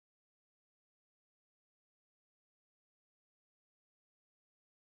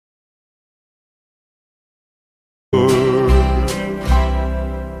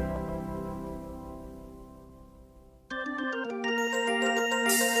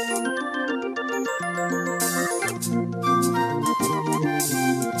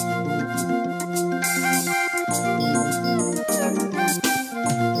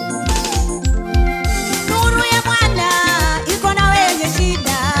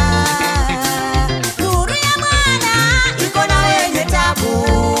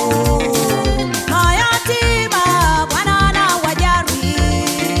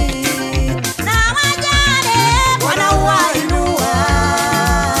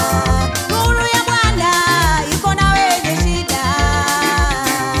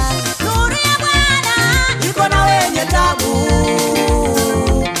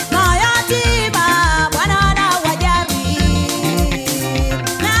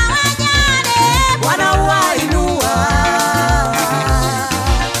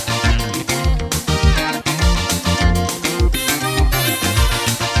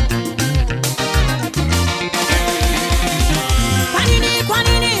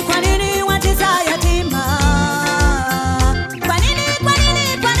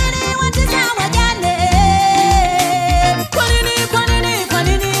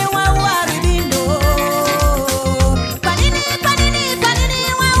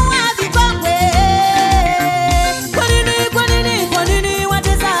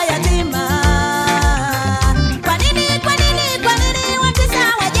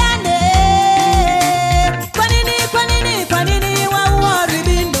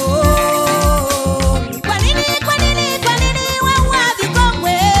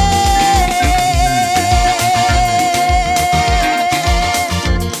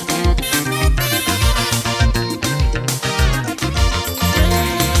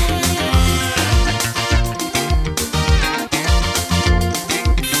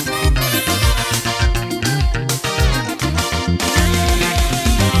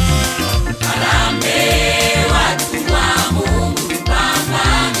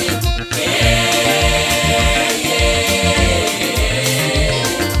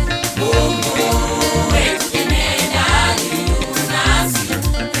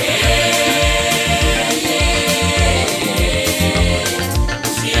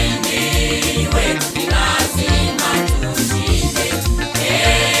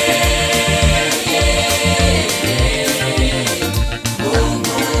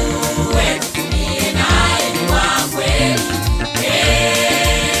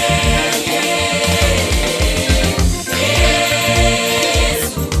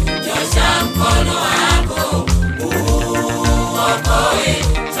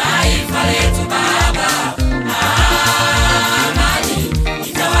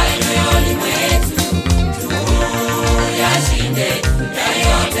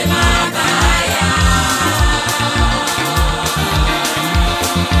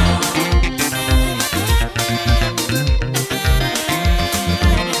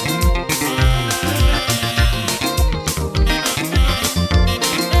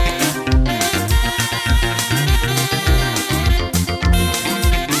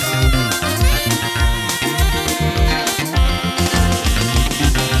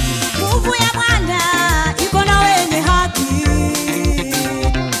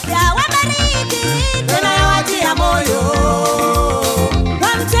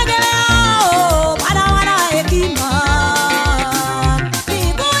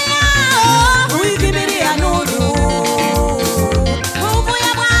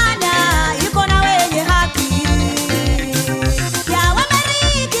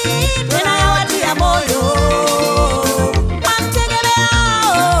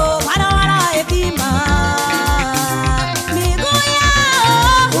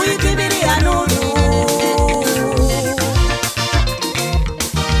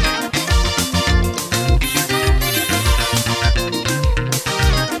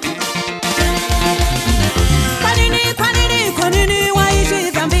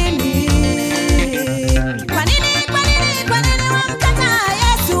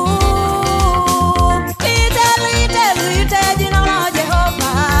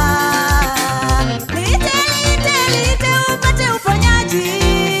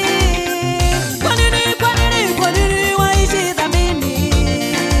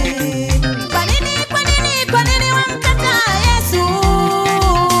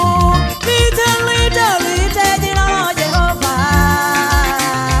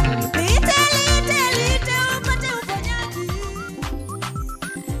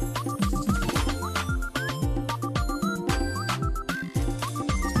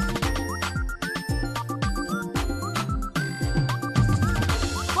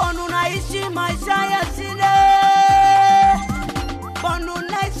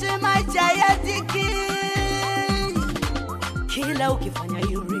kila ukifanya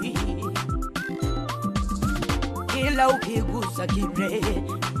hiri, kila ukigusa kile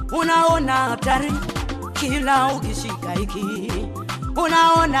unaona hatari, kila ukishika hiki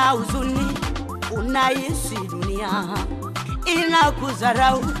unaona huzuni, unahisi dunia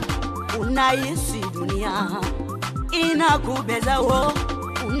inakudharau, unahisi dunia inakubeza,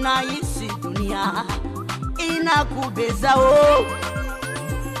 unahisi dunia inakubeza.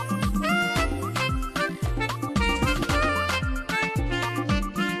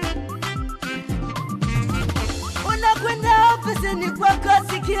 Unakwenda ofisini kwako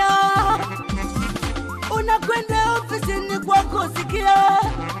sikia, unakwenda ofisini kwako sikia,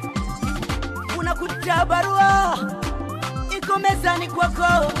 unakuta barua iko mezani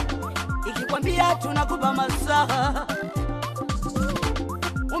kwako ikikwambia tunakupa masaa,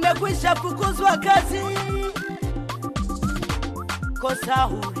 umekwisha fukuzwa kazi, kosa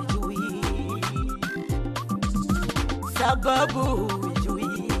hulijui, sababu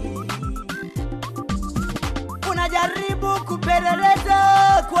hulijui, unajaribu kupeleleza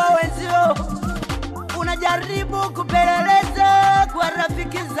kwa wenzio, unajaribu kupeleleza kwa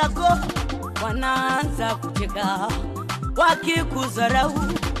rafiki zako, wanaanza kucheka wakikudharau,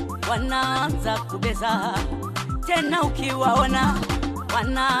 wanaanza kubeza, tena ukiwaona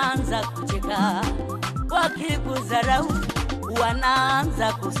wanaanza kucheka wakikudharau,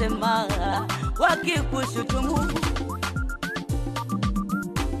 wanaanza kusema wakikushutumu.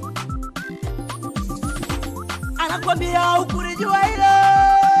 Anakwambia ukulijua hilo,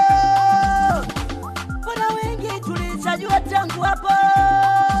 kuna wengi tulishajua tangu hapo.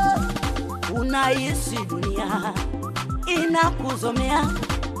 Unahisi dunia inakuzomea,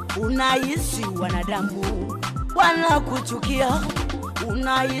 unahisi wanadamu wanakuchukia,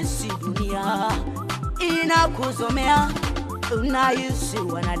 unahisi dunia inakuzomea, unahisi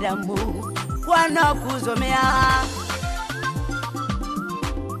wanadamu wanakuzomea.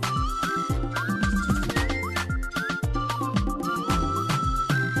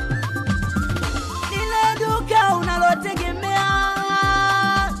 Lile duka unalotegemea,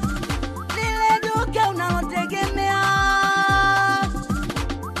 lile duka unalotegemea,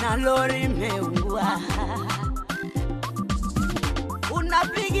 na lori meungua,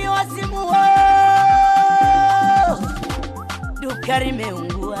 unapigiwa simu, duka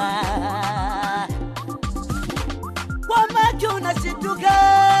limeungua, kwa macho unashituka,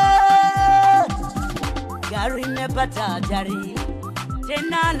 gari imepata ajali,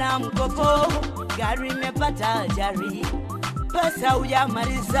 tena na mkopo, gari imepata ajali, pesa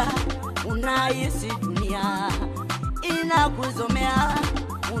hujamaliza, unahisi dunia inakuzomea,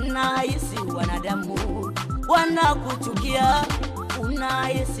 unahisi wanadamu wanakuchukia,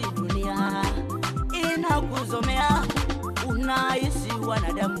 unahisi dunia inakuzomea, unahisi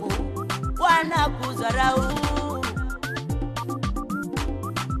wanadamu wanakudharau.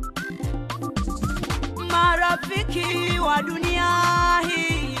 Marafiki wa dunia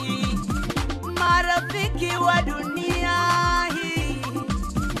hii, marafiki wa dunia hii,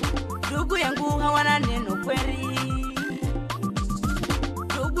 ndugu yangu hawana neno kweli,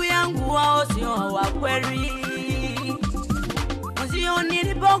 ndugu yangu wao sio wa kweli. Mzio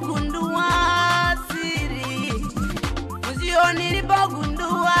nilipogundua siri, mzio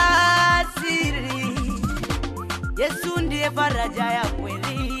nilipogundua siri, Yesu ndiye faraja ya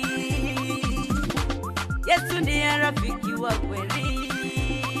kweli, Yesu ndiye rafiki wa kweli.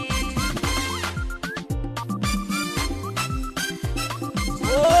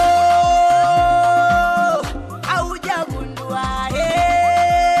 Haujagundua,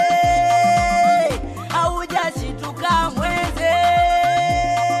 haujashituka mwenzenu,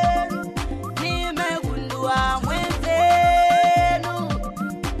 nimegundua mwenzenu,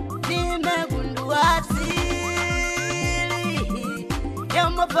 nimegundua siri ya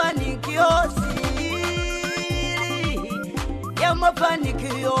mafanikio, siri ya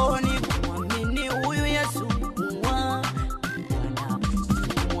mafanikio ni kumwamini huyu Yesu kuwa Bwana,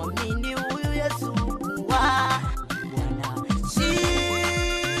 kumwamini huyu Yesu kuwa Bwana. Siri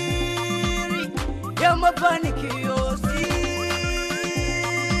ya mafanikio,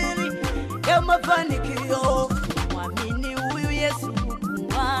 siri ya mafanikio, kumwamini huyu Yesu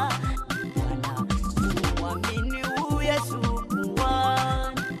kuwa Bwana, kumwamini huyu Yesu kuwa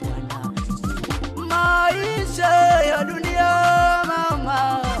Bwana. Maisha ya dunia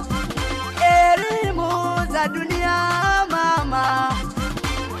mama, elimu za dunia mama,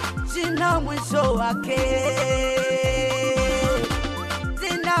 zina mwisho wake,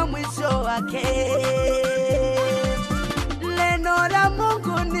 zina mwisho wake. Neno la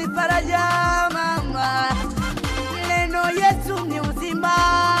Mungu ni faraja mama, neno Yesu ni uzima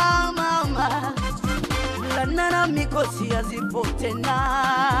mama, la na mikosi hazipo tena,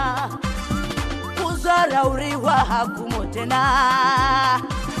 kudharauriwa hakumo tena.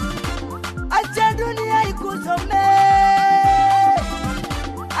 Acha dunia ikusome,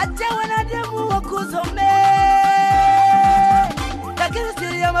 acha wanadamu wakusome, lakini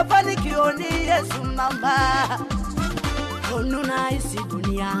siri ya mafanikio ni Yesu mama. Unaisi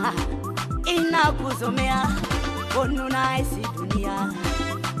dunia inakusomea, unaisi dunia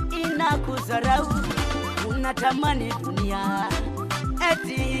inakudharau, unatamani dunia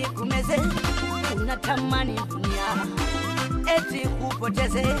eti kumeze, unatamani dunia eti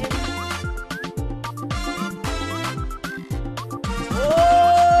kupoteze.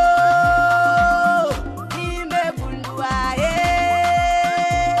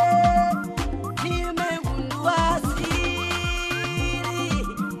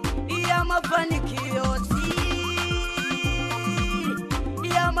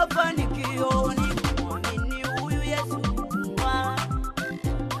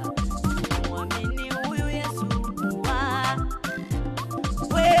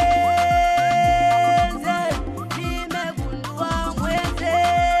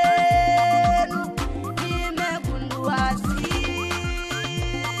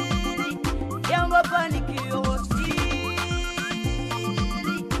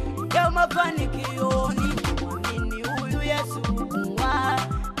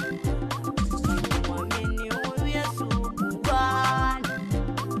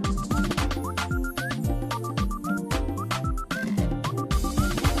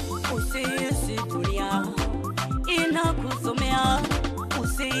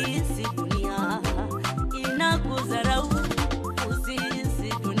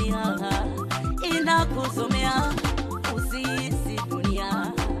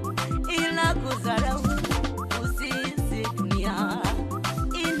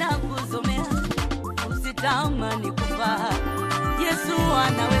 Tamani kufa, Yesu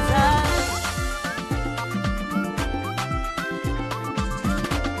anaweza.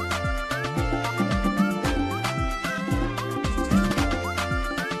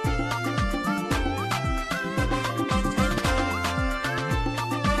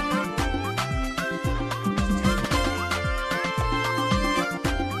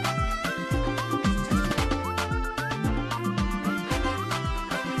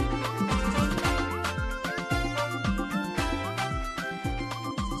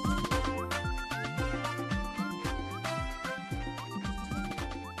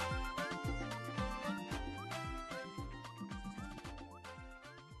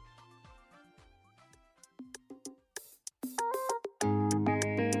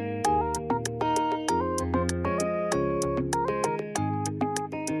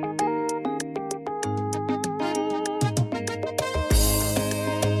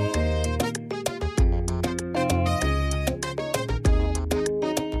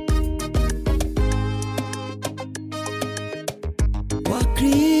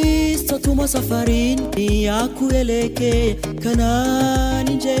 Kristo tuma safarini ya kuelekea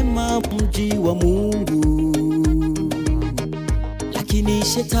Kanaani njema, mji wa Mungu. Lakini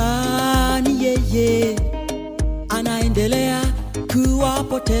shetani yeye anaendelea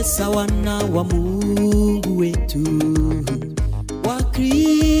kuwapoteza wana wa Mungu wetu. Wa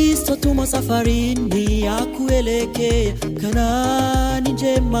Kristo tuma safarini ya kuelekea Kanaani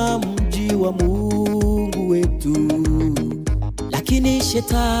njema, mji wa Mungu wetu. Lakini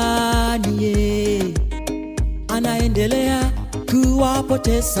shetani ye anaendelea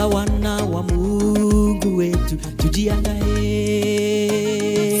kuwapoteza wana wa Mungu wetu. Tujiandae,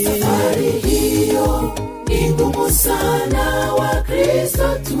 safari hiyo ni ngumu sana. Wa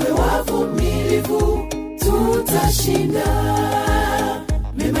Kristo tuwe wavumilivu, tutashinda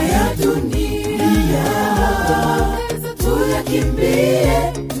mema ya dunia.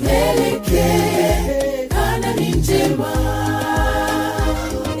 Tuyakimbie, tuelekee Kanaani njema.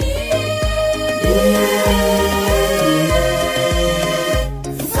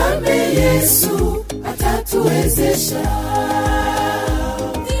 Mfalme Yesu atatuwezesha.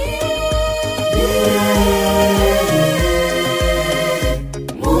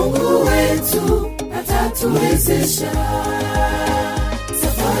 Mungu wetu atatuwezesha.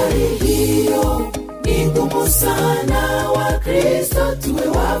 Safari hiyo ni ngumu sana. Wa Kristo tuwe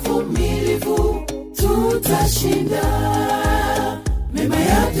wavumilivu, tutashinda mema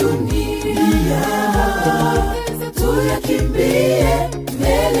ya dunia. Tuyakimbie,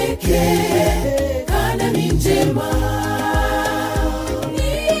 tuelekee Kanaani njema.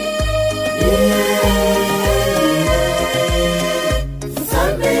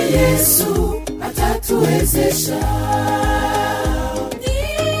 Mfalme Yesu atatuwezesha.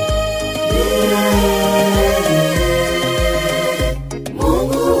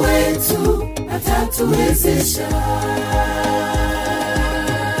 atatuwezesha.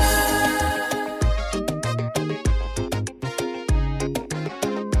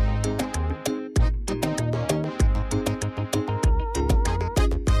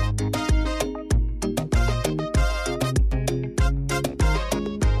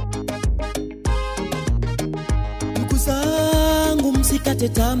 Msikate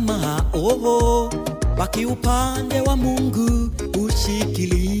tamaa, baki upande wa Mungu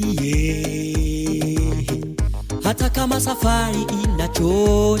ushikilie. Hata kama safari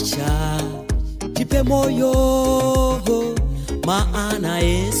inachosha, jipe moyo, maana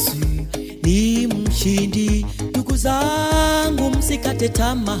Yesu ni mshindi. Ndugu zangu msikate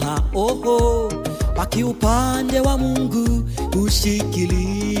tamaa, baki upande wa Mungu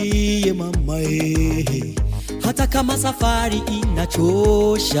ushikilie mamae. Hata kama safari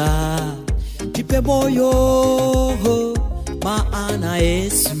inachosha, jipe moyo, maana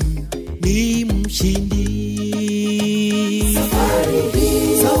Yesu ni mshindi. Safari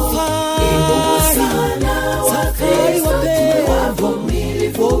wapendwa,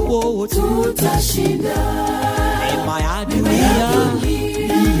 tutashinda. Neema ya dunia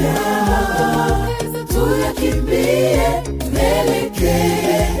tuyakimbie,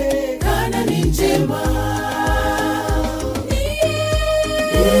 tuelekee Kanaani njema.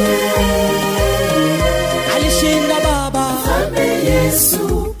 Alishinda Baba, Mfalme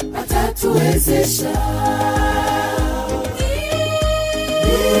Yesu atatuwezesha.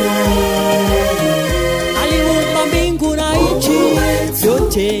 aliumba mbingu na nchi,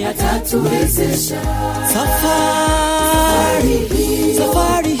 yote atatuwezesha.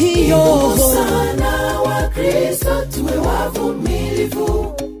 Safari hiyo sana wa Kristo, tuwe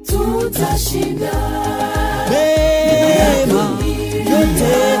wavumilivu, tutashinda. Neema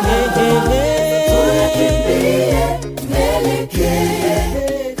yote tuyakimbie,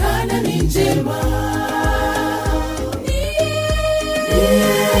 tuelekee Kanaani njema.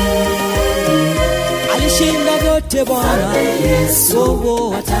 alishinda vyote Bwana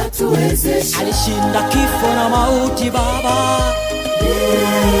Yesu atatuwezesha. alishinda kifo na mauti Baba.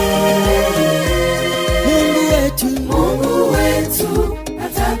 Mungu wetu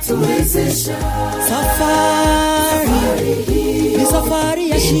atatuwezesha. Ni safari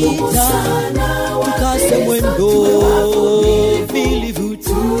ya shida, tukase mwendo bilivu,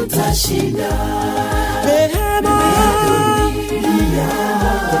 tutashinda. Neema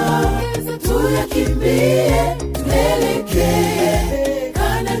tuyakimbie, tuelekee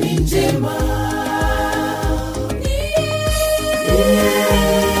Kanaani njema.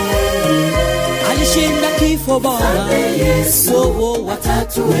 alishinda kifo Bwana, Yesu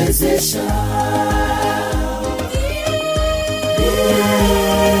atatuwezesha.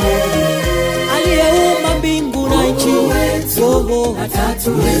 aliyeumba mbingu na nchi,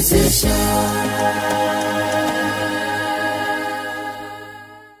 atatuwezesha.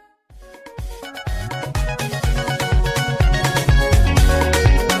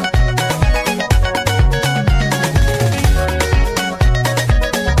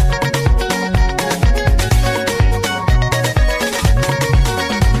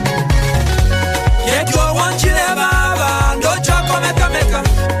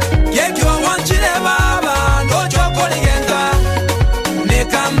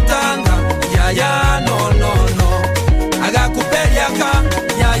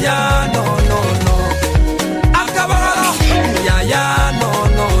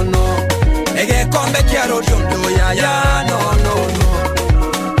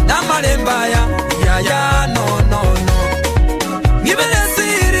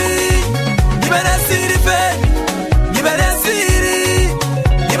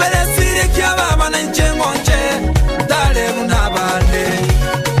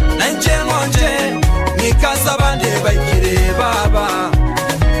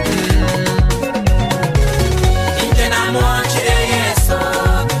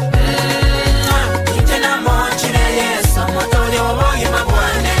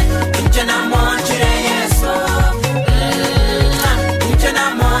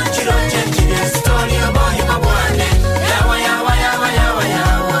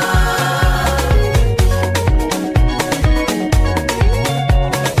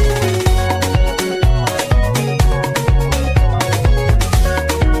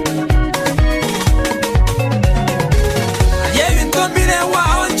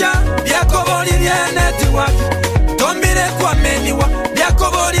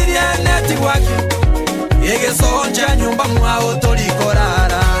 Egesonja nyumba mwao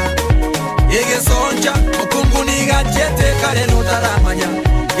tolikorara, Egesonja okunguniga chete kale notaramanya,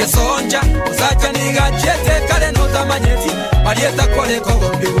 Egesonja usacha niga chete kale notamanyeti, Marieta kole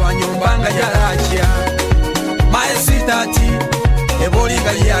kogombi wa nyumbanga yarachia My sweetati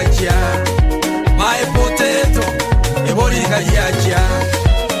eboliga yachia My potato eboliga yachia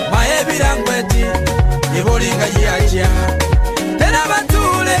My ebirangweti eboliga yachia Tera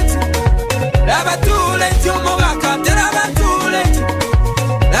batuleti omogaka tera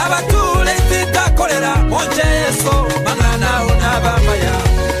batuleti takolera monje yeso mangana onabama ya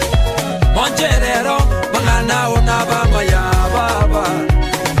monje rero mangana onabama ya baba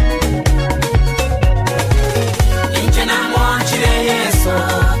Injena monje yeso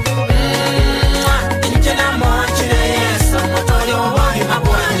Injena monje yeso motori owahi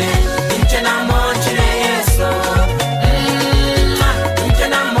mabwane Injena monje yeso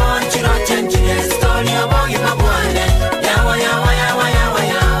Injena monje ro chenje story owahi mabwane yawa yawa yawa yawa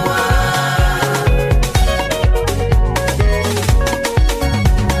yawa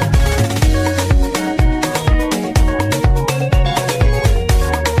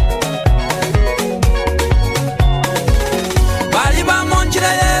Bali ba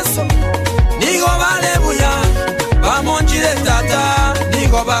monjire yeso nigo balebuya ba monjire tata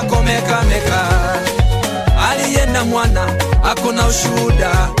nigo bakomeka meka Ali yena mwana akona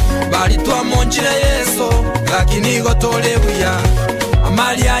ushuhuda bali twa monjire yeso lakini nigo tolebuya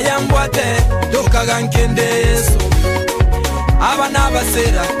amali ayambwate tokaga nkende yeso abana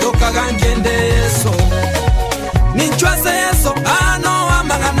basera tokaga nkende yeso ninchwase yeso ano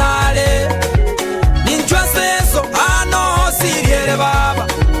amanganale ninchwase yeso ano siriere baba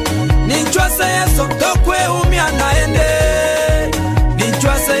ninchwase yeso tokwe umya naende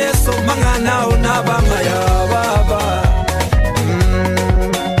ninchwase yeso mangana unabama ya baba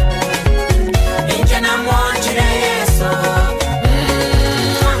Injena monjire yeso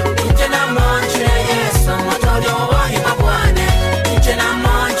Injena monjire yeso motori owahi mabwane Injena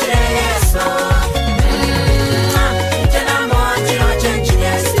monjire yeso Injena monjire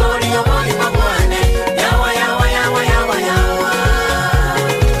chenjire story owahi mabwane yawa yawa yawa yawa yawa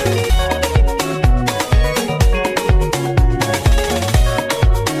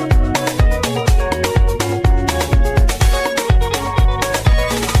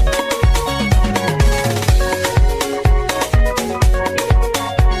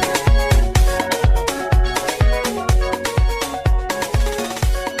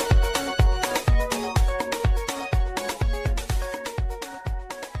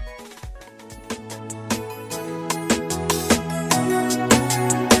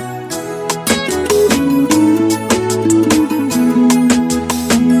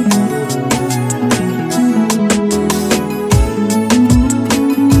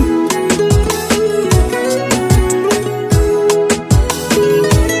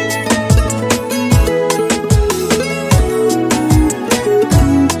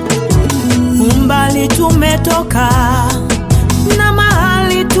Umbali tumetoka na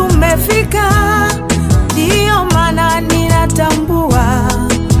mahali tumefika, ndiyo maana ninatambua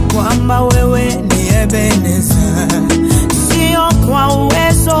kwamba wewe ni Ebeneza. Sio kwa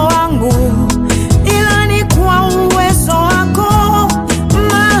uwezo wangu, ila ni kwa uwezo wako.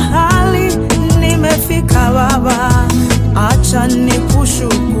 Mahali nimefika Baba, acha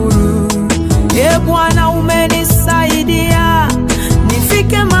nikushukuru. Bwana umenisaidia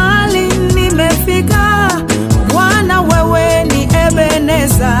nifike mahali nimefika. Bwana wewe ni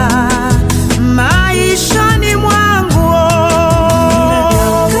Ebeneza maishani mwangu.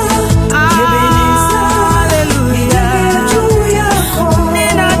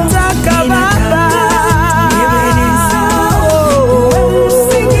 Ninataka Baba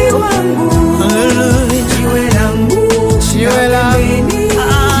msingi wangu, jiwe langu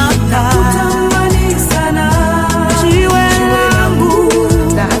nakutamani sana, jiwe langu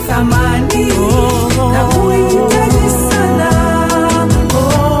la thamani nakuhitaji sana.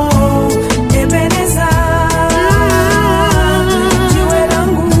 Ebeneza, jiwe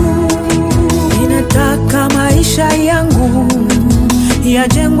langu. Ninataka maisha yangu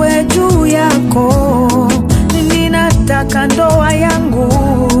yajengwe juu yako. Ninataka ndoa yangu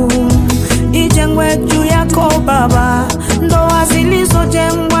ijengwe juu yako Baba. Ndoa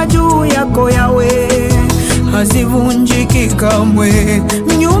zilizojengwa juu yako Yawe hazivunjiki kamwe.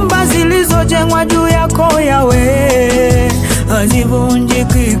 Nyumba zilizojengwa juu yako Yawe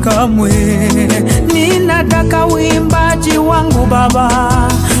hazivunjiki kamwe. Ninataka uimbaji wangu Baba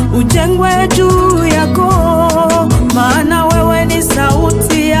ujengwe juu yako, maana wewe ni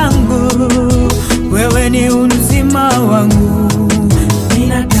sauti yangu, wewe ni uzima wangu.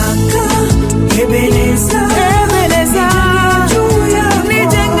 Ninataka Ebeneza,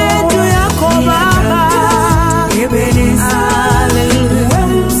 nijenge juu yako Baba. Ebeneza, wewe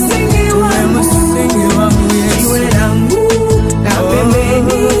msingi wangu, jiwe langu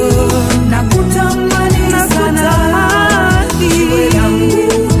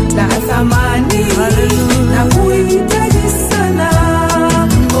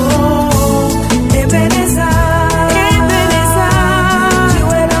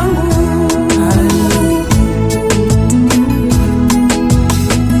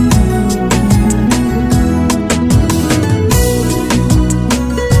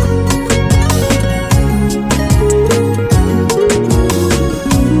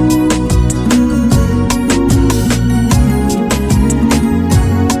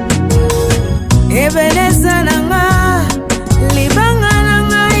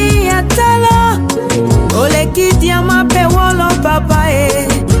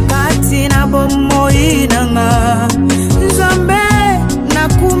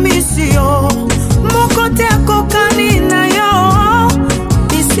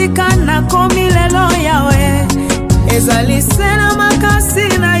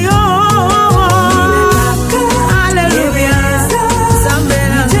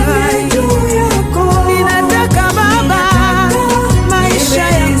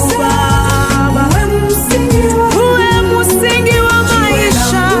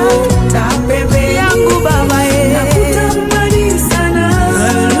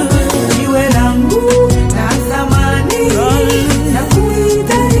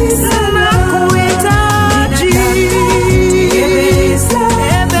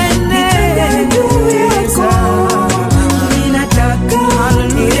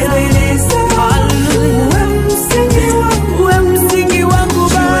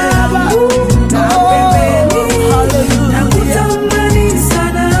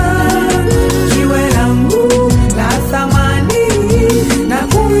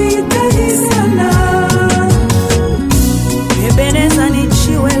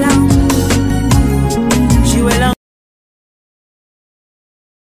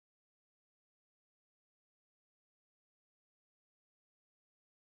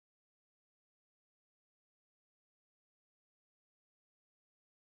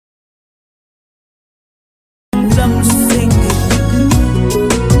msingi.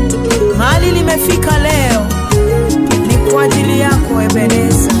 Mahali nimefika leo ni kwa ajili yako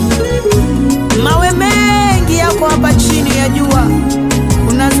Ebeneza. Mawe mengi yako hapa chini ya jua.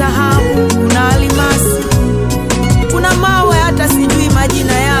 Kuna dhahabu, kuna almasi, kuna mawe hata sijui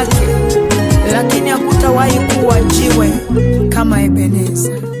majina yake, lakini hakutawahi kuwa jiwe kama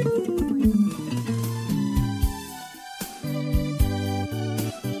Ebeneza.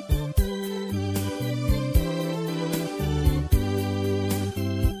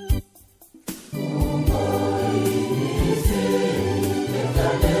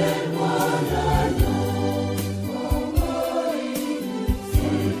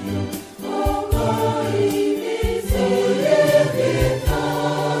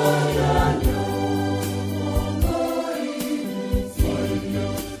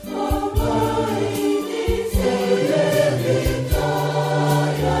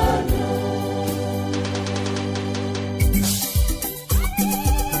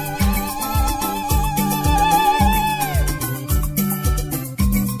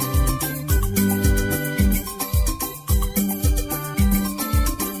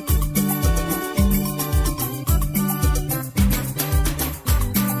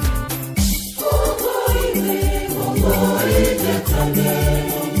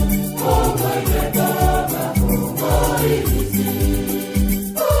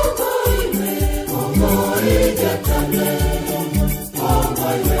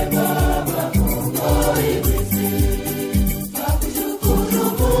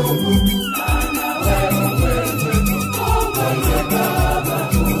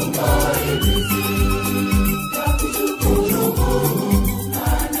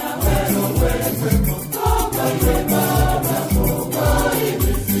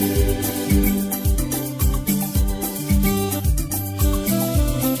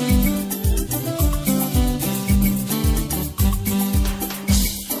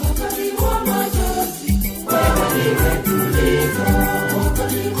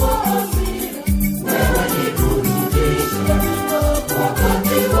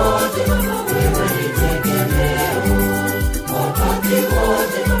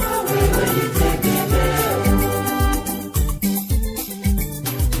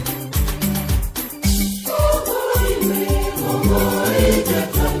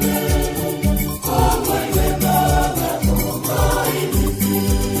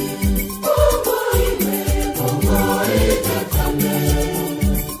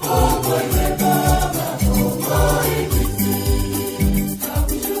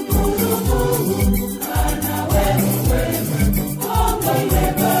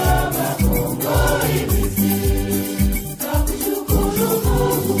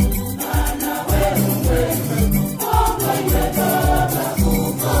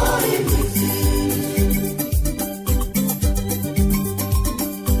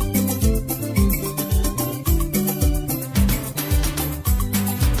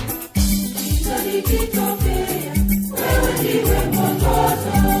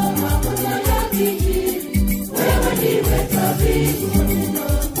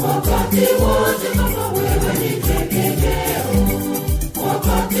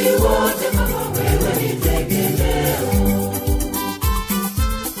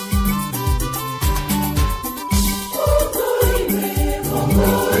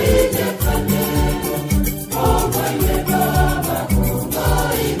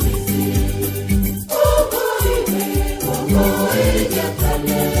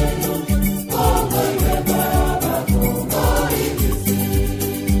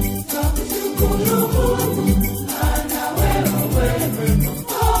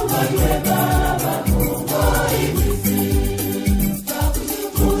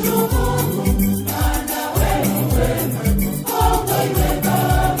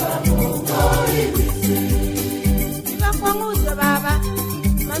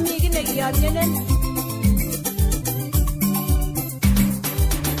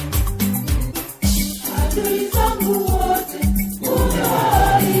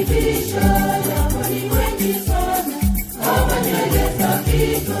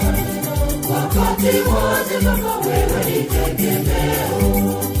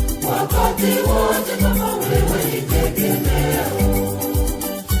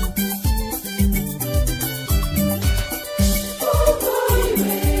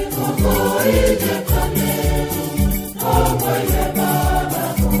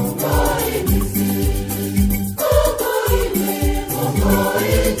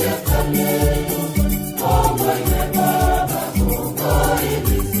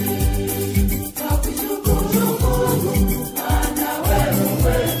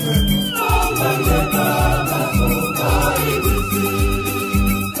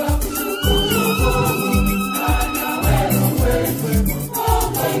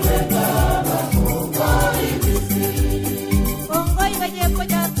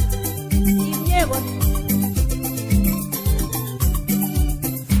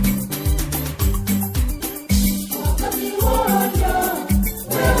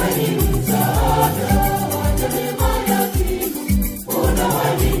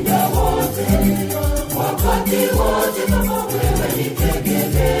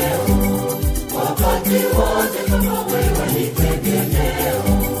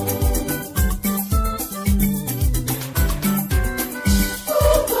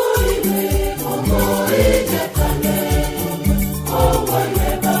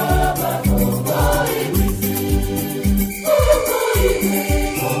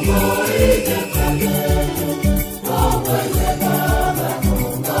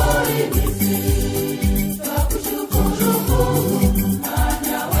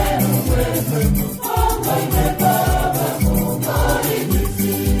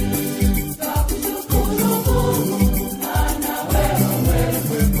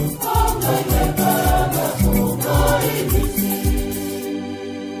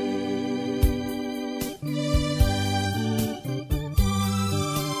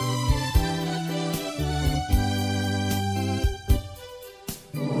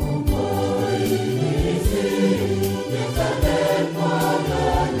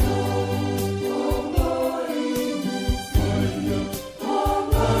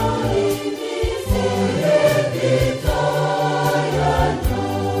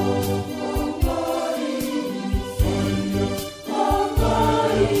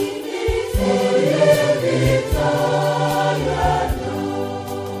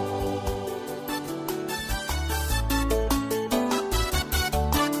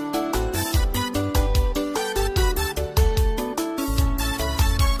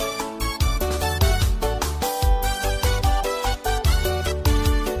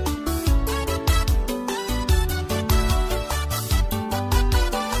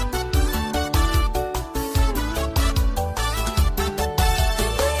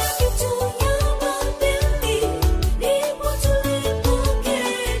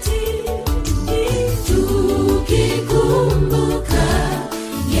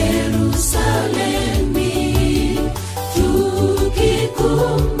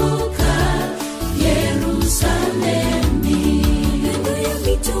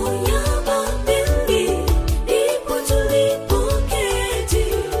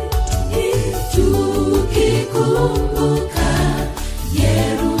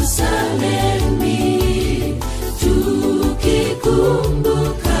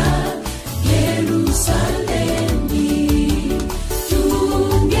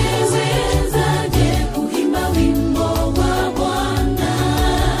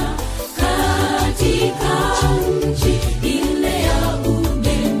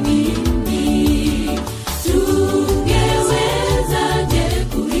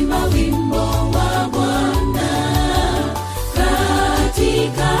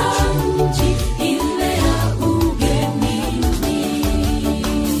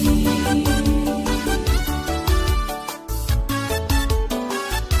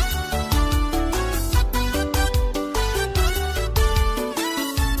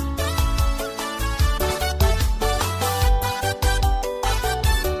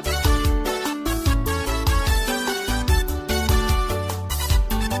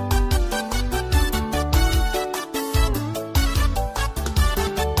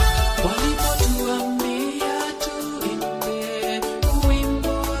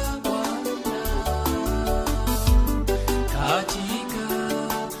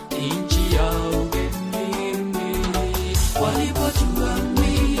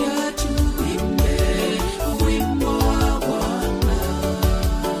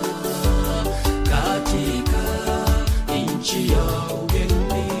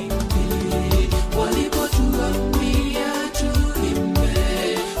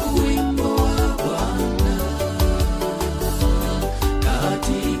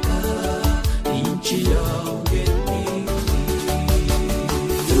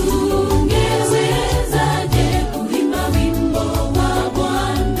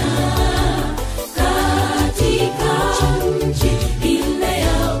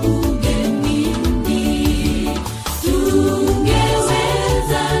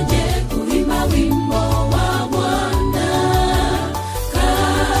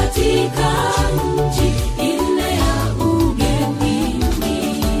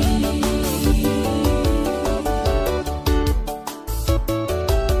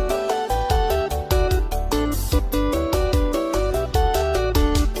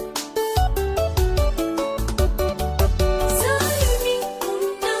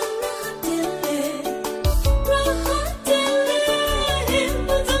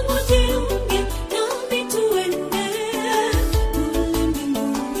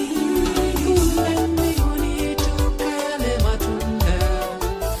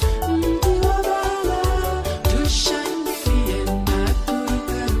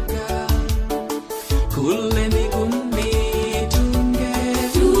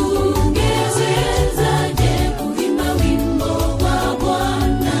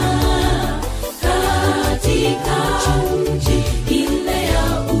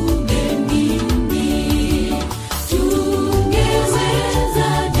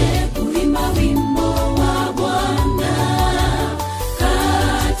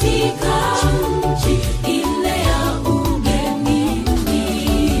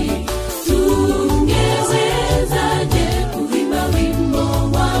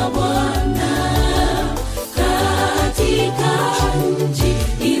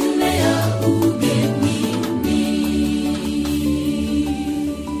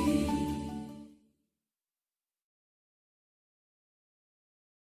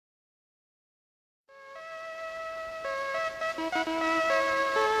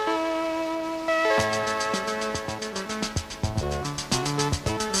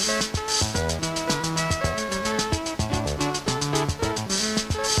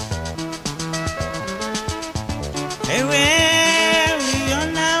 Ewe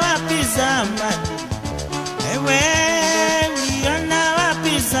uliona wapi zamani? Ewe uliona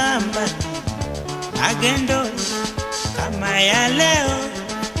wapi zamani? Magendo kama ya leo,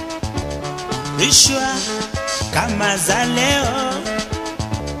 rishwa kama za leo,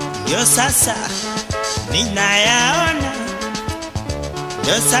 ndio sasa ninayaona,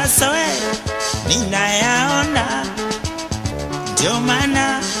 ndio sasa we ninayaona, ndio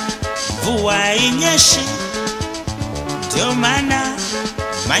maana mvua inyeshi, ndio maana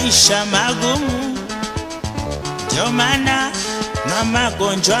maisha magumu, ndio maana na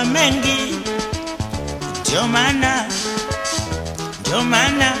magonjwa mengi, ndio maana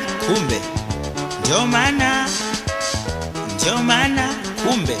kumbe, ndio maana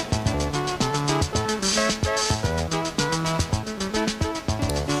kumbe.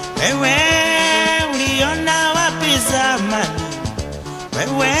 Wewe uliona wapi zamani?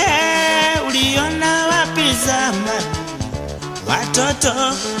 Wewe uliona wapi zamani? Watoto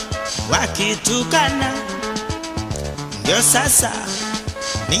wakitukana, ndio sasa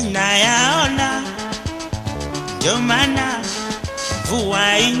ninayaona, ndio maana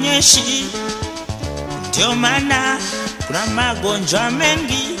mvua inyeshi, ndio maana kuna magonjwa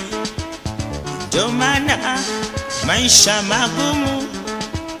mengi, ndio maana maisha magumu,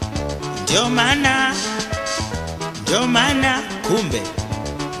 ndio maana kumbe,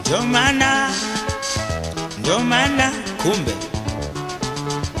 ndio maana kumbe.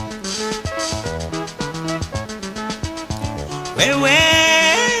 Wewe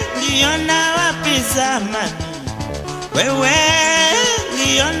uliona wapi zamani? Wewe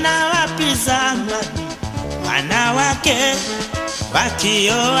uliona wapi zamani? Wanawake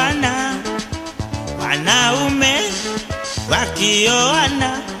wakioana, wanaume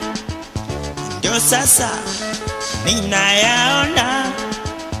wakioana, ndio sasa ninayaona.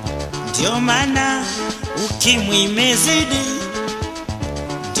 Ndio maana ukimwi imezidi,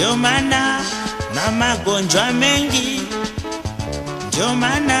 ndio maana na magonjwa mengi, ndio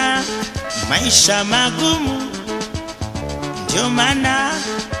maana maisha magumu, ndio maana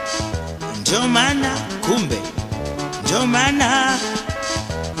kumbe, ndio maana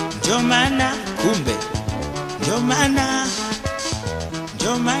kumbe, ndio maana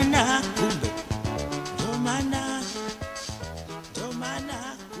kumbe, ndio maana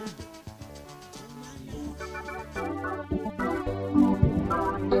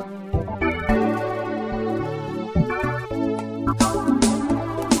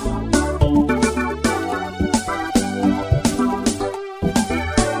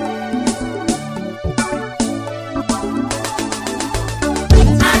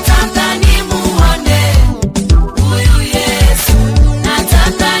Nataka nimuone huyu Yesu,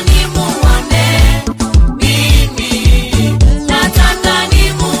 nataka nimuone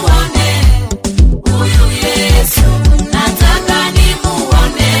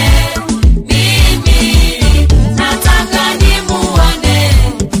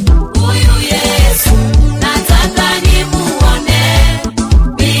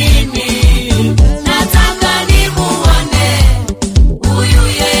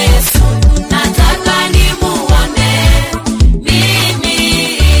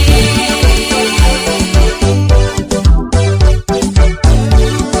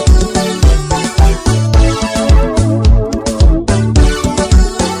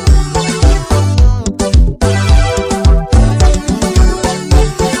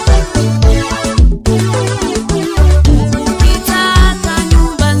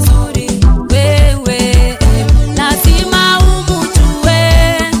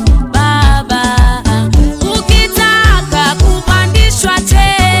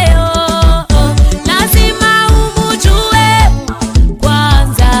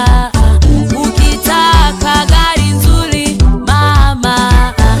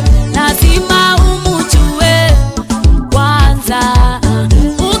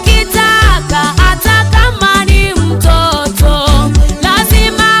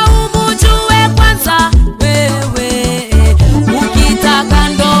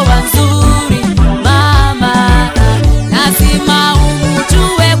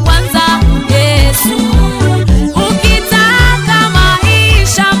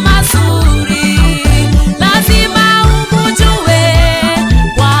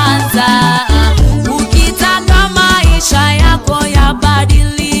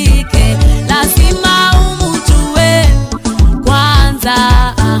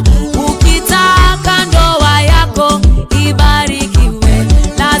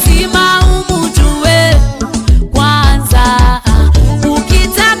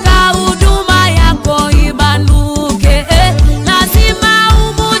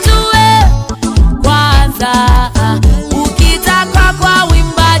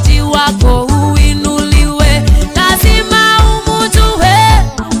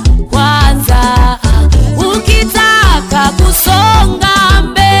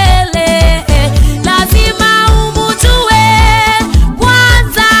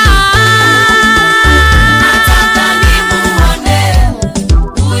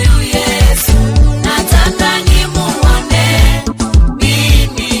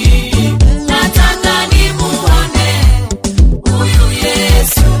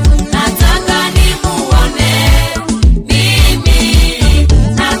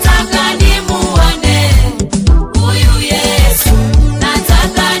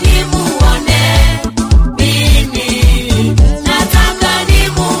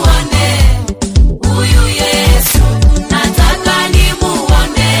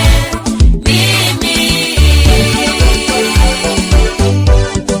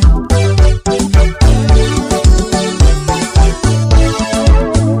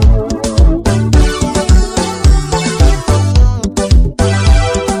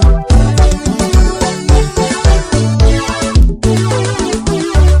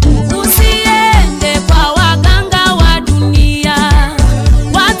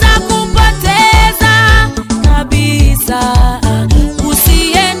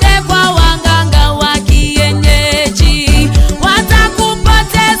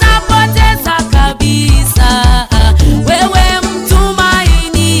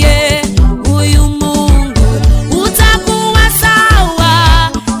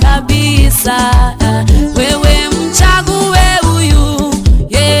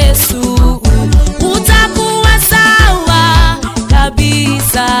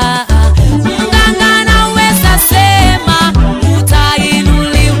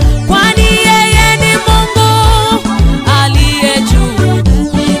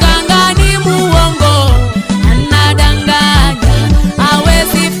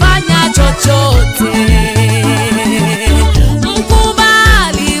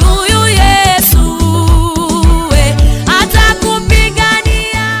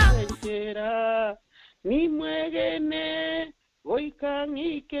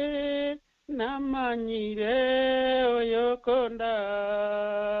kangike namanyire oyokonda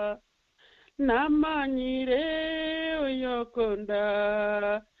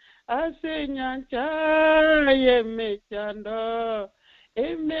asenyancha yemechando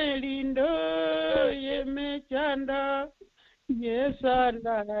emelindo yemechando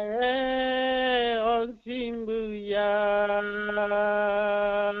yesanda onsimbuya.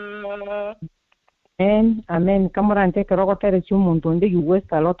 Amen. Kamurante keroko tere chumuntonde you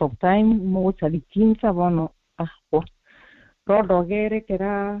waste a lot of time mo salikinsa bono rodogere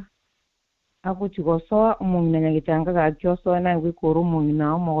kera aku chigoso mungina gitanga ga choso na wikuru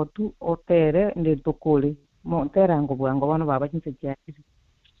mungina motu otere nde tokole mo tera ngo bwango bono baba chinse kya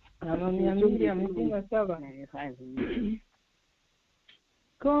amami saba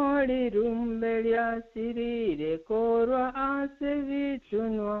koli rumbelia sirire korwa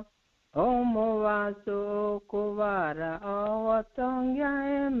asevitunwa omovaso kovara awatongya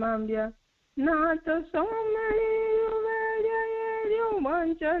emambya nato somali uvelya yelyo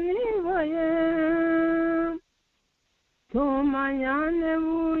manchani vaye tumanyane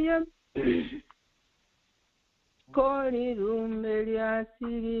vuya koli rumbelia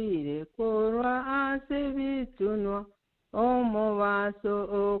sirire korwa asevitunwa omovaso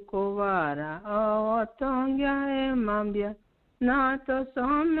okovara awatongya emambya nato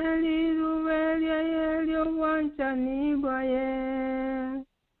someli ruvelia yelyo wanchani baye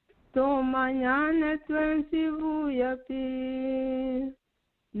tomanyane twensi vuya pi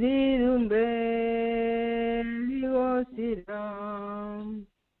lirumbeli osira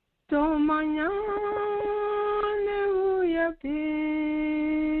tomanyane vuya pi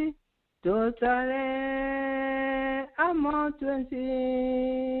totale amo twensi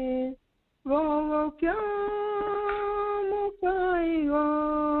vovokya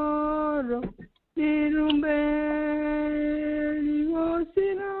Paigoro, lirumbeli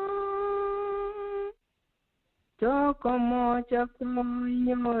osira, toko mocha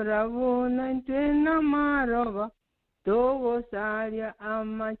kunyora vuna ntwena maroba, togo saria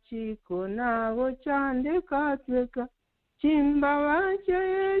amachiko nago chande katweka, chimba vacha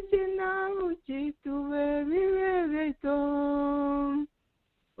yechina uchitu veviveveto,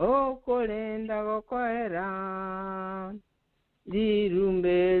 okolenda gokoera.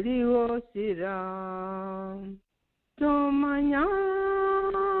 Lirumbeli osira tomanyane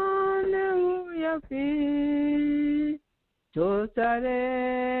uyapi totare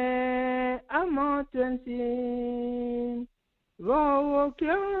amotwensi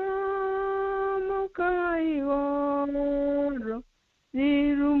vovokya mokaigoro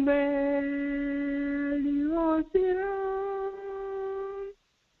lirumbeli osira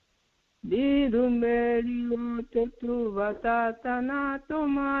lirumbeli otetu batata na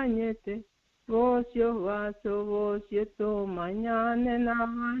tomanyete vosio vaso vosio tomanyane na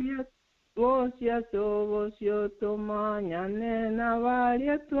varia vosio tomanyane na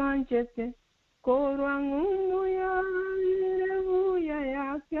varia tuanchete korwa ngumu ya vuya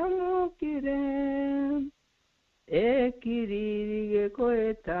ya mokire ekiririge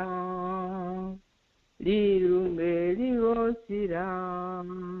koeta lirumbeli osira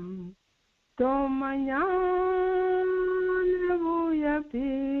tomanyane vuya pi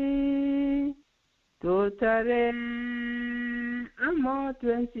totare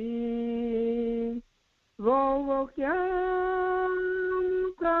amotwensi vovokya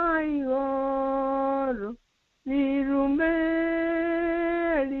mukaigoro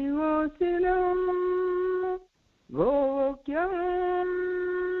lirumbeli osira vovokya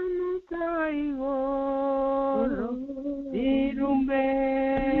mukaigoro lirumbeli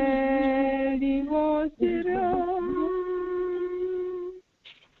osira.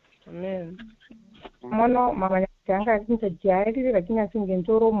 Amen. Mono mama changa kincha jairi lakini asinge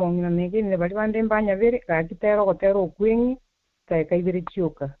ntoro mongina negene bali bande mbanya vere kakitero kotero kwengi kai vere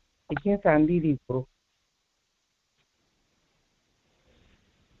chioka ikinsa mbili pro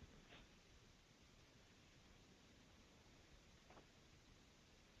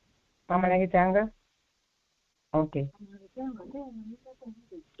mama changa okay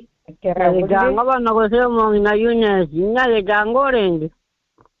kera ganga bana ko se mongina Yunes nyale gangorenge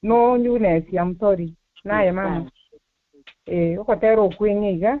no Yunes I'm sorry naye mama ukotero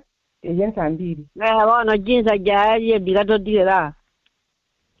kwengiga ejensa mbili bana jinsa jaye bigato dira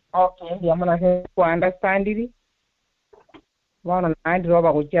okay yamana ke ku understand it bana andi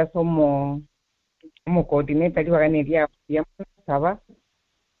roba kuchia somo coordinator di wakane dia yamana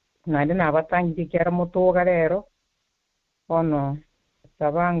nade na batangi kera motoga rero ono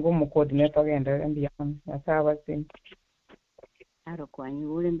sabangu mu coordinator genda ndiana yasaba sin aro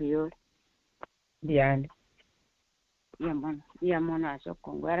kwanyu ule mbiyo ndiani Yamona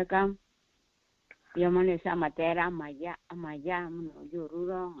soko welcome. Yamona samatera maya muno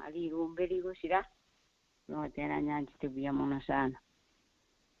yoruro ali rumberi gusira. No tera nyanji te yamona sana.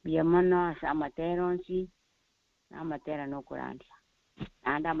 Yamona samatera onsi. Amatera no kurandi.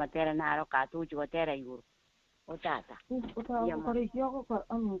 Anda matera na ro katu chotera yuru. Otata. Kore yoko kwa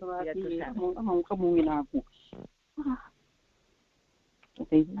amunga mungi naku.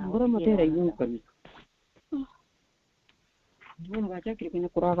 Ngora matera yuka ni. Bueno, vaya que viene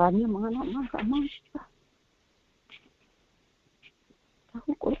por agania mangana mangka.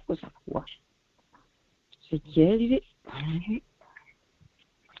 Aku kok cosa qua. Se chiedi.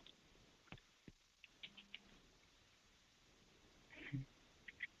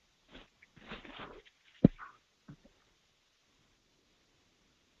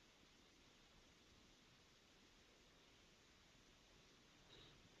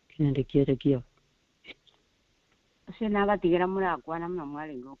 Kende kio. Se nada tigera mura kwana mna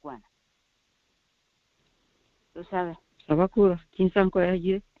mwali ngo kwana. Tú sabes. Sabakura, kinsanko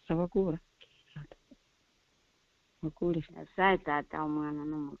yaje, sabakura. Makure. Sai tata mwana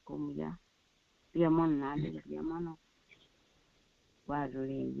no mukomuya. Yamona nade yamona.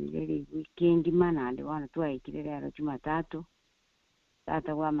 Wazuri ngiri weekend mana ndi wana twaikirira ro Jumatatu.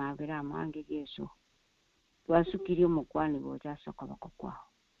 Tata wa mavira mangi Yesu. Twasukiri mukwani boja soko bakokwa.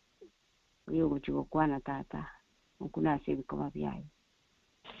 Uyo guchigo kwana tata. Ukuna sebi kama byayi.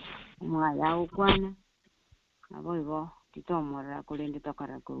 Mwaya ukwana. Abo titomora kulende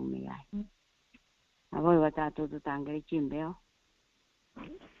tokara kurume yayi. Abo batatu tutangere chimbeo.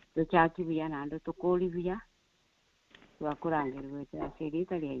 Tuchaki bya nando tukoli bya. Twakurangere weta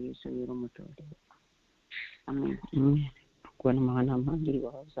serita lya Yesu yero mutore. Amen. Kwana mahana mangi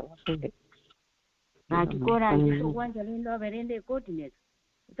wa sawa. Bakikora ndio kwanja lindo berende coordinate.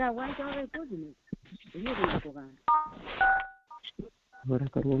 Utawanja wa coordinate. Ndio kugana. Bora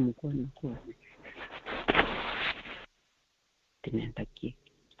karuo mkono kwa. Tinenda ki.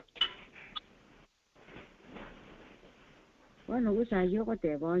 Wana gusayo ko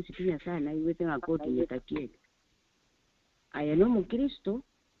te bon sikia sana iwe tenga coordinate ki. Aya no mu Kristo.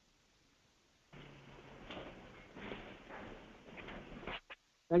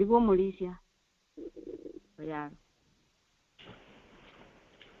 Karibu mulisia. Ya.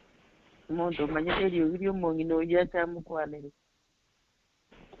 Mondo manyeri uri mongi no yata mukwanere.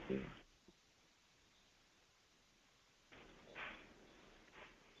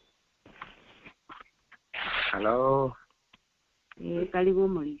 Hello. Karibu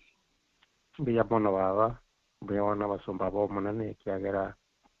mulisi. Mbia bono baba. Mbia wana basumba bo munene kiagera.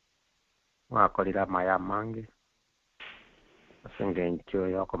 Wakorira maya mangi. Asenge ncho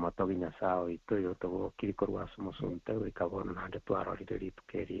yoko matogi nyasao ito yoto kiriko rwasu musunte wikabona nande twarorire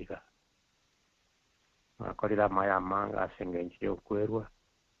ritukeriga. Wakorira maya manga asenge ncho kwerwa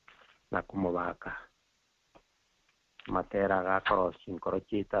na kumubaka. Matera gakoro sinkoro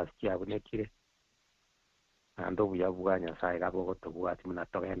chita siabunekire. Ando buyabuga nyasaye gabo gotubwati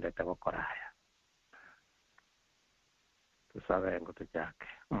munatogendete gokoraya. Tusabe ngo tujake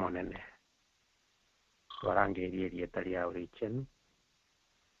umonene. Warangeri erieta rya urichenu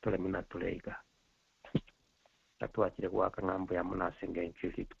tole muna tuleiga atwakire gwaka ngambo ya munasenge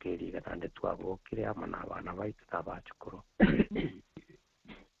nchiri tukeriga nande twabokire amana abana baitu tabachukuru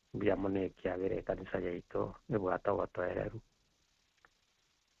bya muneki abere kanisa yaito nebwata watoereru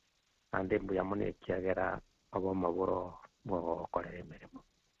ande mbya muneki agera abo maburo bo korera emirimo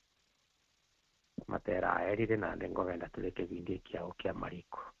matera aerire nande ngogenda tuleke bindi kiao kya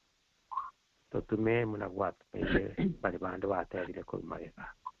mariko tutume muna gwatu bali bandu baterire ko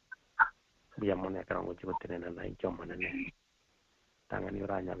magega bya moneka ngo chibotenena na incho monene tangani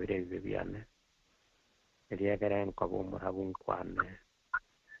uranya bire bibiane eliegeren ko bomura bunkwane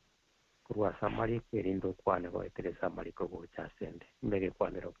kurwa samari kwirindo kwane go etere samari ko go chasende mbege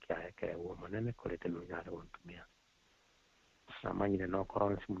kwanero kya ke wo monene kolete no nyare wontumia amanyire no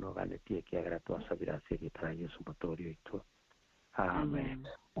koronsi muno gane tie kiagera twasabira segitara Yesu motorio ito amen.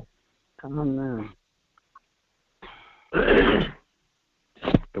 Amen.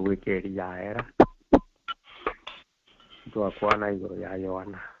 Tuwikeri ya era. Tuakwana igoro ya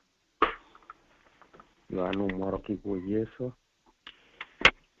Yohana. Yohana umoro kiku Yesu.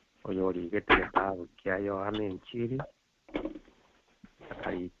 Oyori gete getabu kia Yohana enchiri.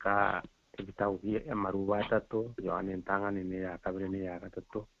 Akarika ibitabu bia maruba atatu. Yohana entangani ne ya kabiri ne ya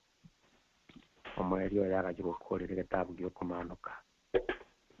gatatu. Omwerio ya gajibukorire getabu gyokumanuka.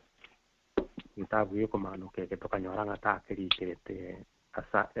 Gitabu yuko manuke ketokanyora ngatakirikirete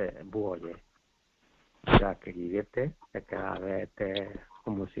asa buoye yakirigete ekabete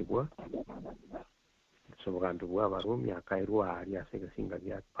umusibwa sobugambi bandu bwa barumi akairwa ali asegasinga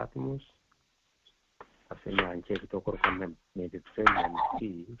bya Patmos asenya nje kitokoro kama Mediterranean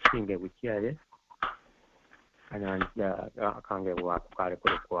Sea singe bukiaye anyanja akange bwa kale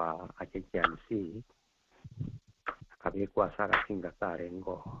kwa Aegean Sea akabikwa sara singa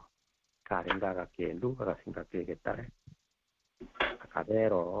karenga gakendu agasinga kegetare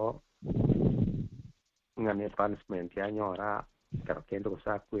akabero ngane punishment yanyora kero kendo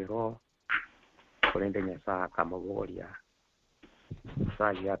gusakwiro kurende nyasa kamaboria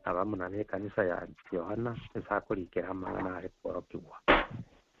saji atabamuna ne kanisa ya Yohana esakurikira amangana ari korokiwa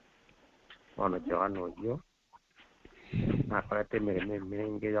ono Yohana oyo nakorete mirimo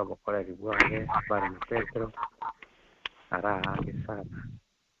mingi yo gukorera ibwange bari na Petero arahange sana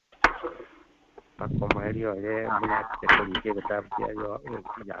akoma elio ye muna tekolikie kitabu kyayo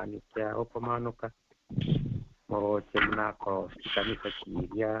yani kya opomanuka moche muna ko kanisa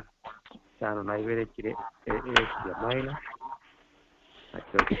kiria cyano na ibere kire ya maila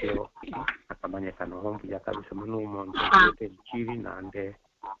akyo akamanyeka no hombu ya kabisa muno umuntu yote chiri nande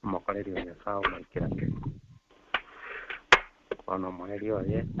mokoreri ya sawa makirake ono moelio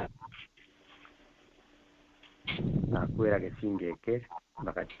ye nakwera gesingeke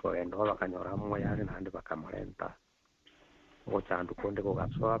bakachikoenda bakanyora moyane nande bakamorenta ochandu konde ko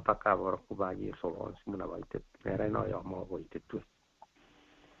gaswa paka boro kuba Yesu bonsi muna baite era no yo mo boite tu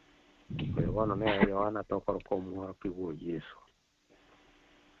pero bueno ne Yohana tokoro como kibu Yesu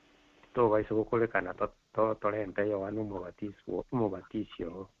to vai so kole kana to lente Yohana mo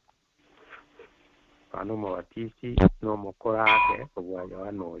batisio anu mo batisi no mo korake kwa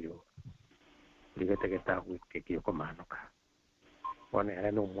Yohana oyo ligete kitabu kiko manuka one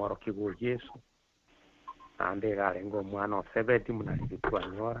era no moro kibu Yesu ande gale ngo mwana sebeti muna litwa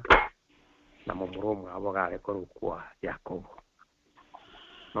nyora na mumurumu abo gale ko kwa Yakobo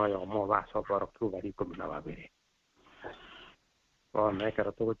no yo mo ba so por ku bari ko na babere o ne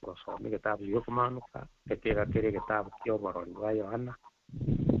kero to ko so mi kitabu yo kumanuka etera kere kitabu kyo boron wa Yohana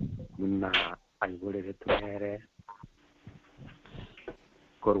muna ayibole de tumere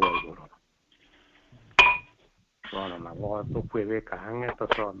korwa iboro ono na bo to kwebe ka hange to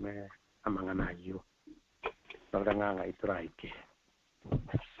so me amangana yo nganga ituraike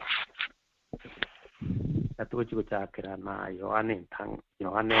atuko chiko chakira na Yohane tang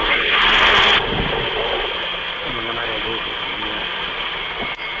Yohane mangana ya do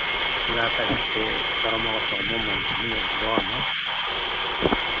la ta ke karamo ko mo ni Yohane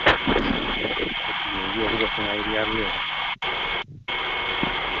yo digo con idea bien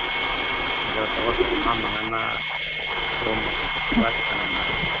yo todo mangana como va a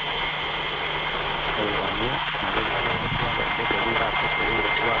tener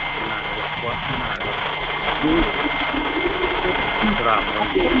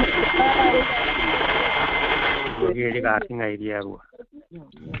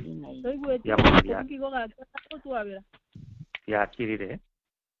ya kirire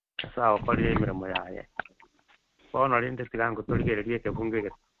sawa kole mirimo yaye bono linde tigango toligererie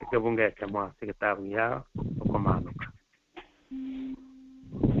kebunge kemwa sekitabu ya okomanuka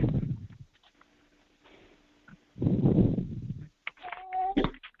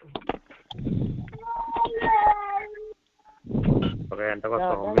enda ko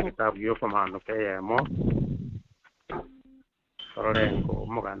so mi kitabu yo komanuka yemo sorengo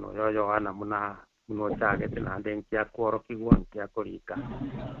mugano yo Yohana muna chage tinande nkia kworo kigwa nkia korika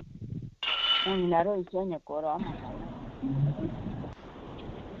naro isenye koro ama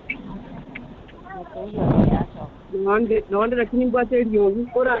nonde lakini mbate lyogi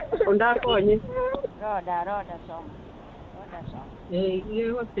ora onda konye roda som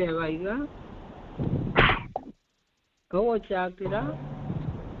ile hote baiga ko chakira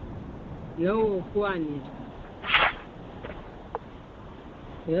yo kwani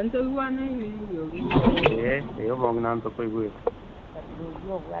ento iguana yogi yo mongnan to koigwe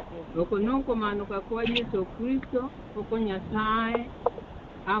Oko nonko manuka kwa Yesu Kristo, oko Nyasaye,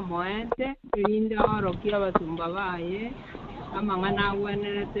 amoete, ilinda orokia basumba baye, amangana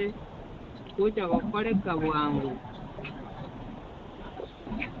wenerete, kucha gokoreka bwangu.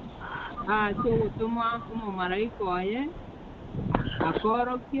 So gutuma umumaraika waye,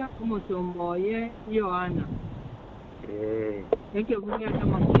 akorokia umusumba waye Yohana. Eke bunga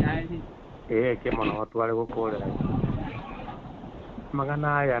kama kiali. Ke mono watu wale gukorera.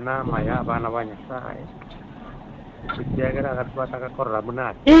 Magana ya na maya bana banyasaye kujagera gatwata gakorra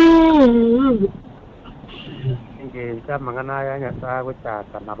munati nge ta magana ya nyasa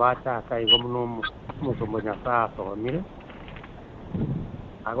guchata na bacha kai gomuno musomo nyasa to mire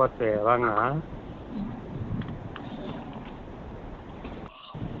agote banga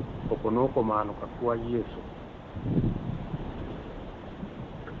kokono komano kwa Yesu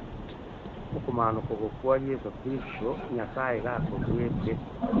okumanuka gokwa Yesu Kristo Nyasaye gakogwete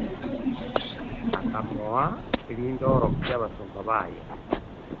akamoa erindoro ky'abasumba baye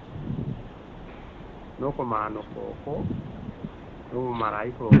n'okumanuka okwo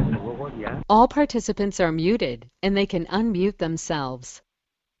n'obumalayika obugogoria. All participants are muted, and they can unmute themselves.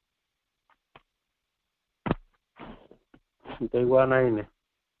 Ntaigwana ine.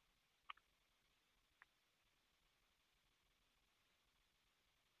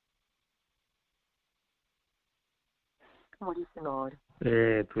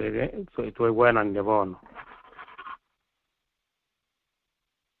 Twaigwana nde bono.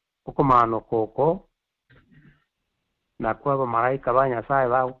 Okumanuka okwo nakwo abamalayika ba Nyasaye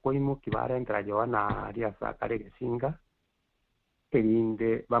bakoimuki barengera Yohana aria sakare gesinga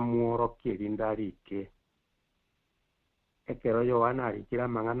erinde bamuorokie erinde arike. Ekero Yohana arikira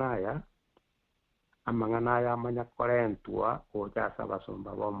amang'ana aya amanya korentwa gochasa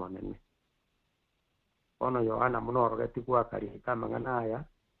abasumba bomonene. Bono Yohana muno orogeti gwakarika amang'ana aya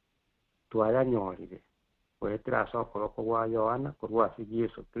twayanyorire gwetera ase okoroko gwa Yohana korwa ase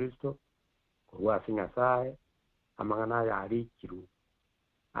Yesu Kristo korwa ase Nyasaye. Amang'ana aya arikirwe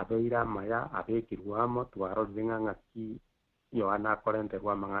abeire amaya abekirwe amo twarorire ng'aki Yohana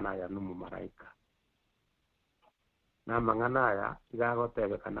akorenterwa amang'ana aya n'omumalayika. N'amang'ana aya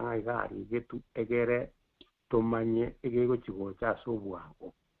igagotebekana ng'a igarigetu egere tumanye egegochigocha ase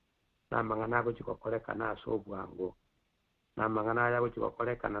obwango. N'amang'ana agochikokorekana ase obwango. N'amang'ana aya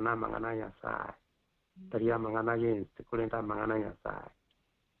agochikokorekana n'amang'ana a Nyasaye tari amang'ana yense korenda amang'ana a Nyasaye.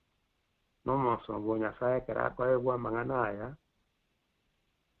 N'omosomba Nyasaye ekero akoegwa amang'ana aya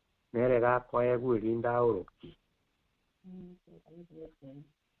nere gakoegwa erinde aoroki.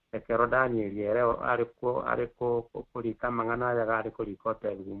 Ekero Danieli ere ariko korika amang'ana aya gari korika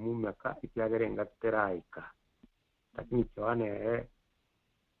otebigwa mumeka ekiagera engaki teraika. Lakini Yohana ere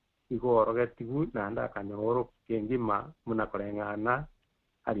igo orogetiwu naende akanyaoroki kengima muna koreng'ana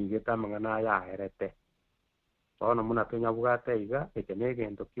arigete amang'ana aya aerete. Bono muna tonyabwate iga eke na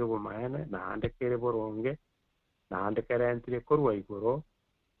egento kia obomaene naende kere boronge naende kerentire korwa igoro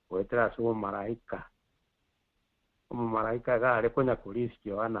goetera ase omomalayika. Omomalayika iga are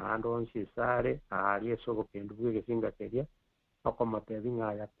konyakorisia Yohana ande onsi esare aria ase obokendu bwa egesinga keria okomotebi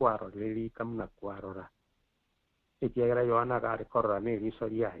ng'aya kwarorire rika muna kwarora. Ekiagera Yohana gare korora na eriso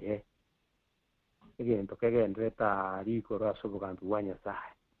riaye egento kegenderete aria igoro ase obogambi bwa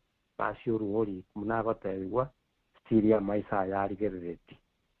Nyasaye. Basi oruori muna agotebigwa siri amaisa aya arigerereti.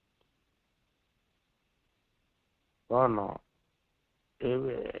 Bono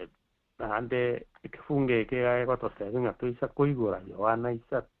naende ekifungo eke egototebi ng'a toisa koigora Yohana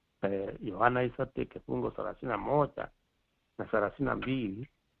isate ekifungo 31 na 32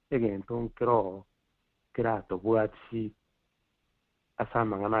 egento nkero keratobwatisi ase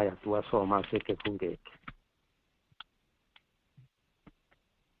amang'ana aya twasoma ase ekifungo eke.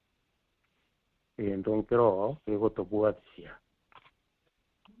 Egento nkero egotobwatisia.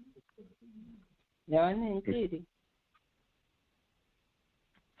 Yohana enchiri.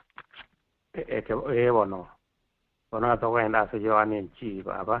 Bono atogenda ase Yohana enchiri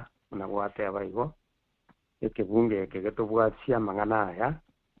baba muna gwateba igo ekibungo eke getobwatisia amang'ana aya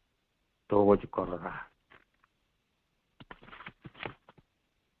togochikorora.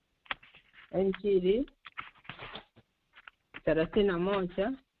 Enchiri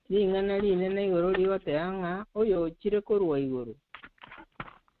 31 ling'ana linene igoro ligoteba ng'a oyo ochire korwa igoro.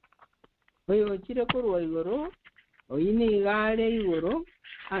 Oyo ochire korwa igoro oine igare igoro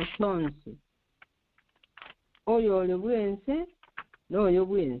ase onsi. Oyo ore bwense n'oyo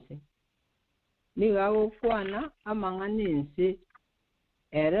bwense niga agokwana amang'ana ense.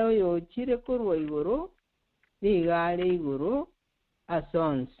 Ere oyo ochire korwa igoro nigare igoro ase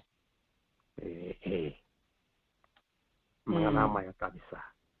onsi. Amang'ana amaya kabisa.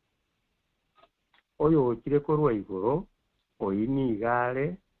 Oyo ochire korwa igoro oine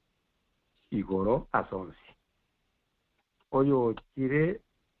igare igoro ase onsi. Oyo ochire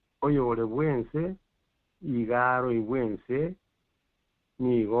oyo ore bwense igaro ibwense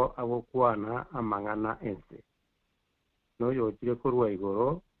nigo agokwana amang'ana ense. N'oyo ochire korwa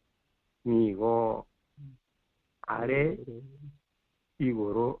igoro nigo are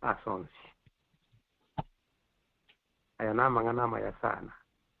igoro ase onsi. Aya n'amang'ana amaya sana.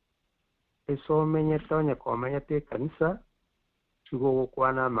 Ase omenyete onye komenyete ekanisa igo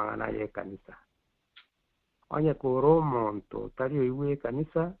ogokwana amang'ana ya ekanisa. Onye kore omonto tari oigwa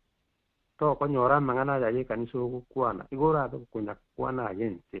ekanisa tokonyora amang'ana aya ya ekanisa ogokwana igo orabe gokonya kwana aya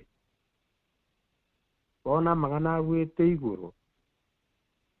ense. Bono amang'ana agwete igoro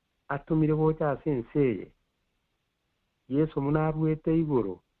atumire gocha ase ense eye Yesu munarwete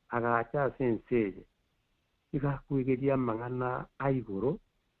iguru agacha senseye igakwigeria mang'ana aiguru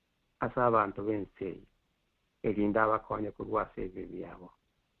asa abantu benseye eginda bakonye kurwasa ebyo byabo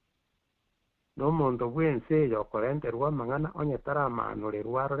n'omuntu bwenseye okorenterwa mang'ana onye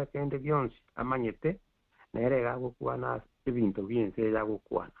taramanurerwa arore kende byonsi amanyete nere gagukwana ebintu byenseye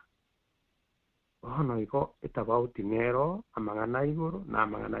agukwana bono iko etabauti nero amang'ana iguru na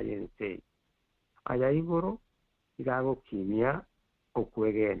amang'ana yenseye aya iguru igagukimia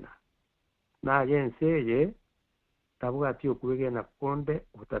okwegena na yenseye tabwati okwegena konde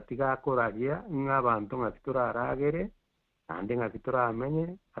utatigakoragia ng'abantu ng'akituraragere ande ng'akituramenye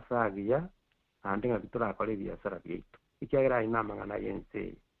asagia ande ng'akiturakora ebiasara byaitu ikiagera ina amang'ana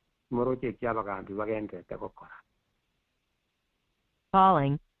yenseye moroche kiabagambi bagendete gokora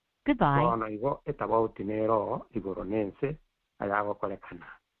Calling. Goodbye. bono igo etabauti nero iguru nense ayagokorekana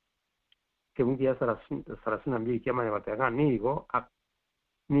kemungi ya sarasina mbili kiamanya batega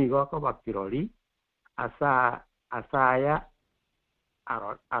nigo akoba kirori asaya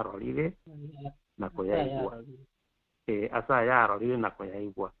arorire na koyaigwa asaya arorire na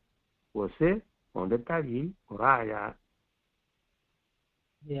koyaigwa ose onde tali oraya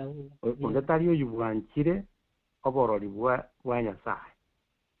onde tali oyubwanchire oborori bwa Nyasaye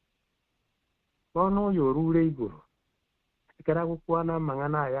bono yorure iguru ikara gukwana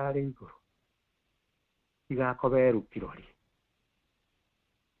mang'ana yare iguru igakoberu kirori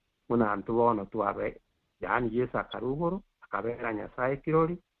muna antu bono tuabe yani Yesu akaruguru akabera Nyasaye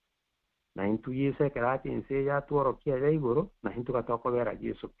kirori na intu Yesu kerati inse ya tuorokia ya iguru na intu katokobera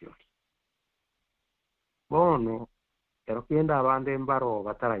Yesu kirori bono erokenda abande mbaro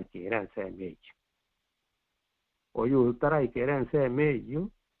bataraikera nsemejo oyo utaraikera nsemejo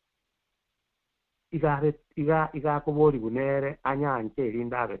igakobori gunere anyanje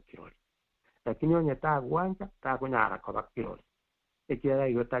irindabe kirori lakini onye tagwanja takunyara koba kirori ekiera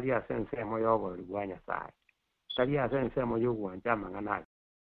igo tari asensemo yobori bwa Nyasaye tari asensemo yogwanja amang'ana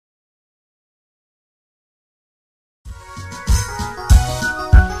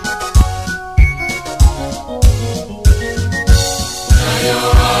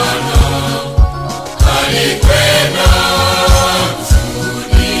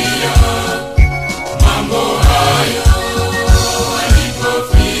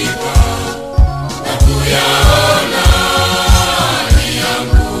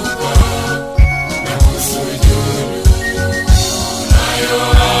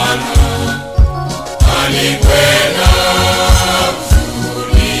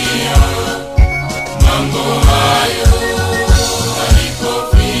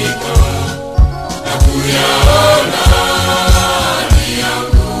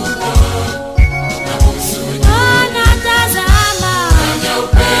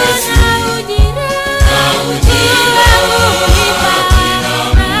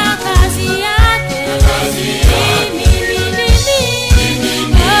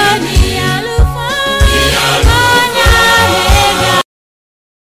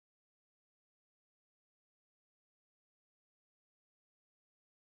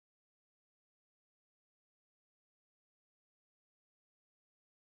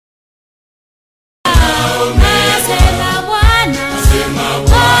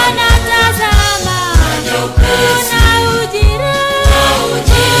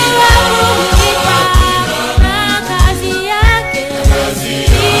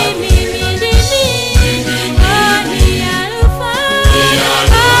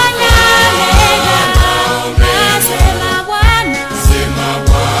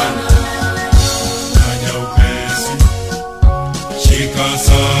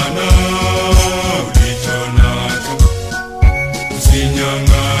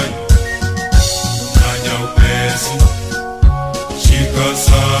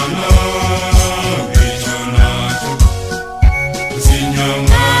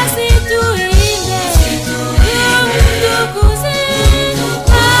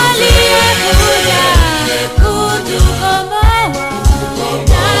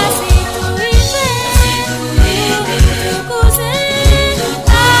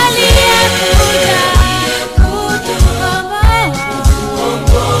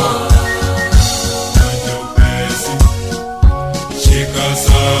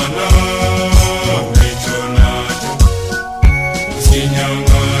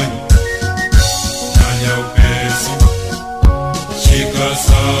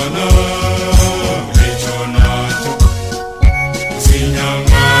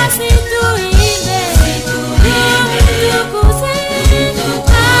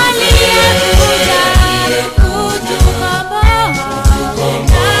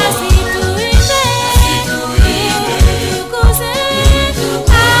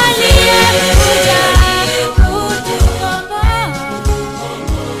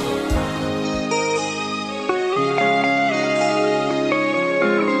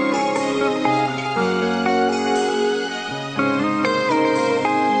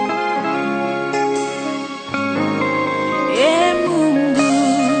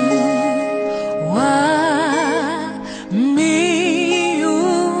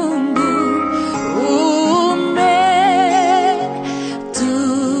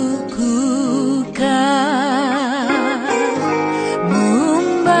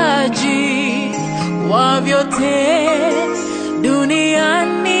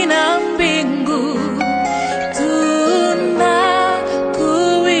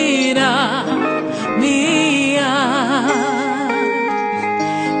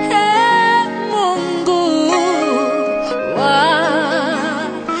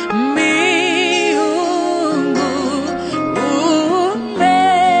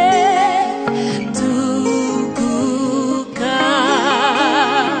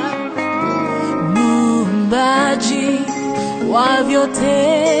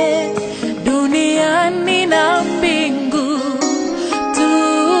vyote duniani na mbingu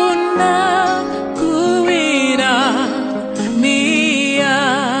tunakuinamia.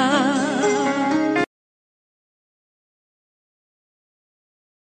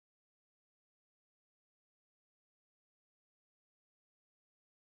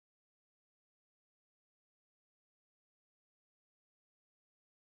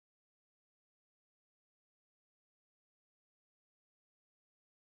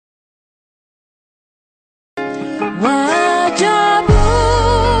 Wajabu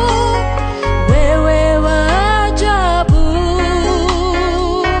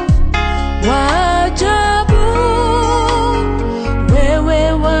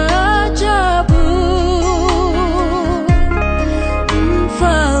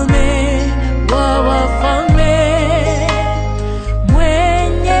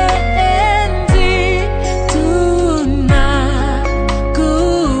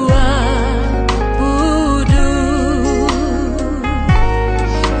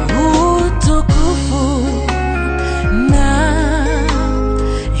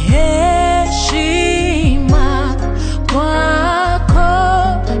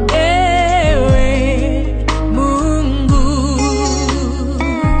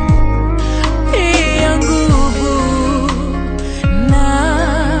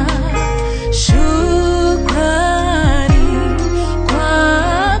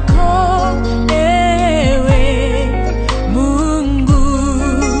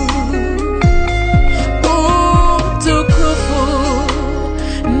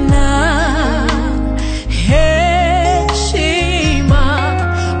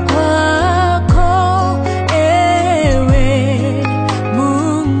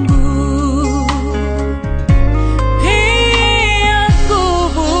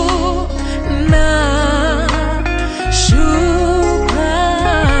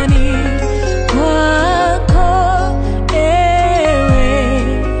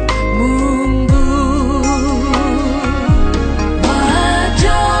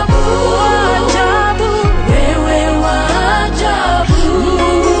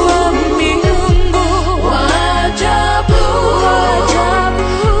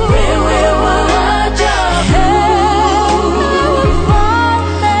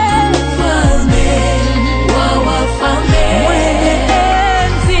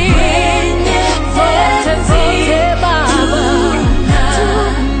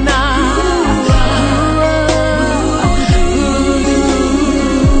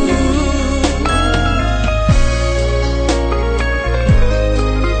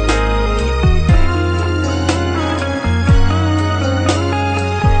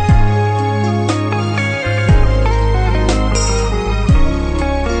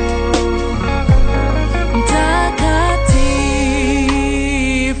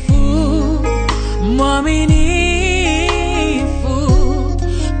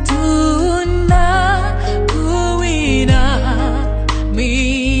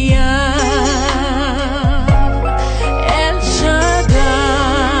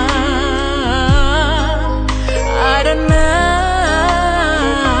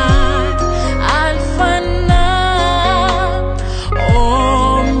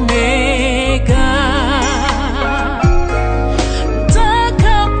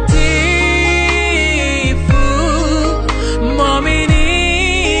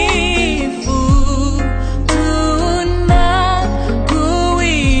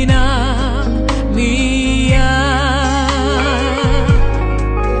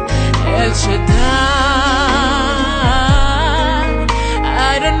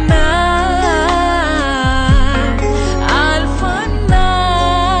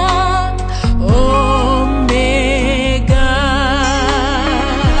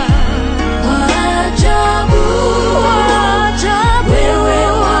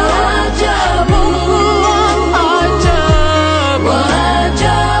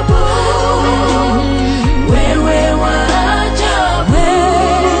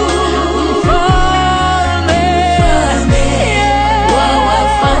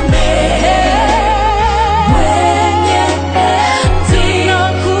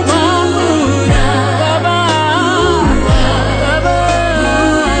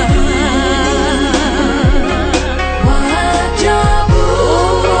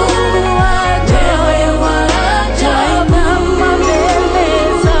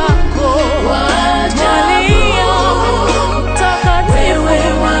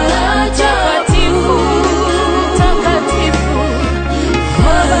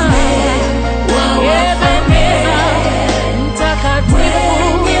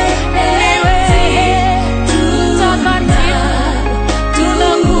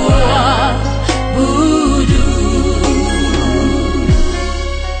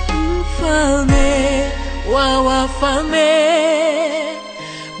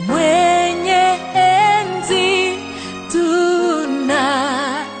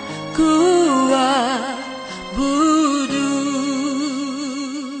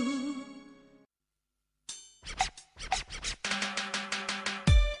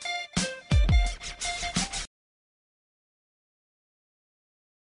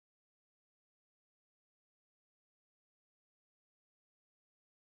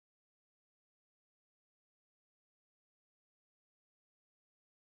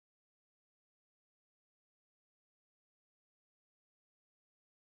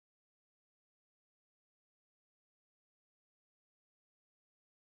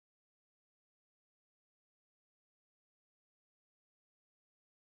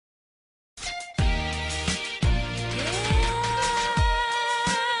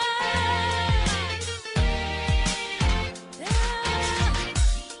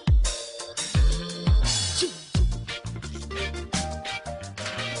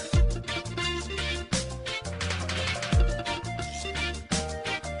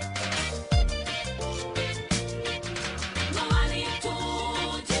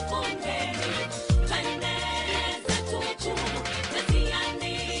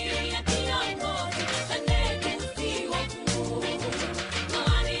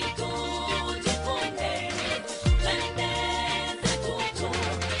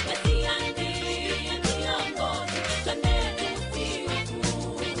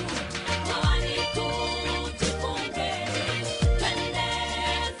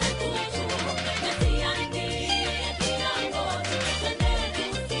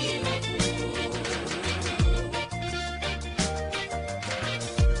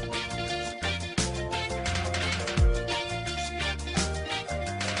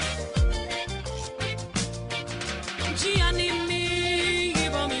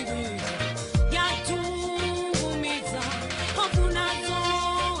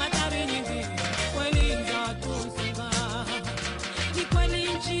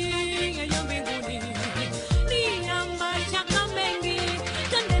nchi ya mbinguni ni ya mashaka mengi,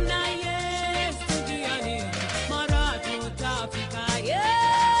 twende na Yesu njiani, mara tutafika.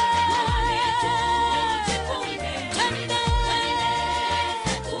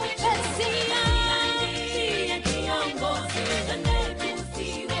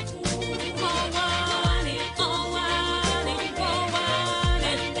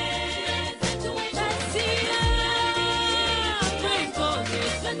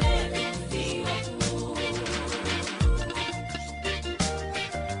 See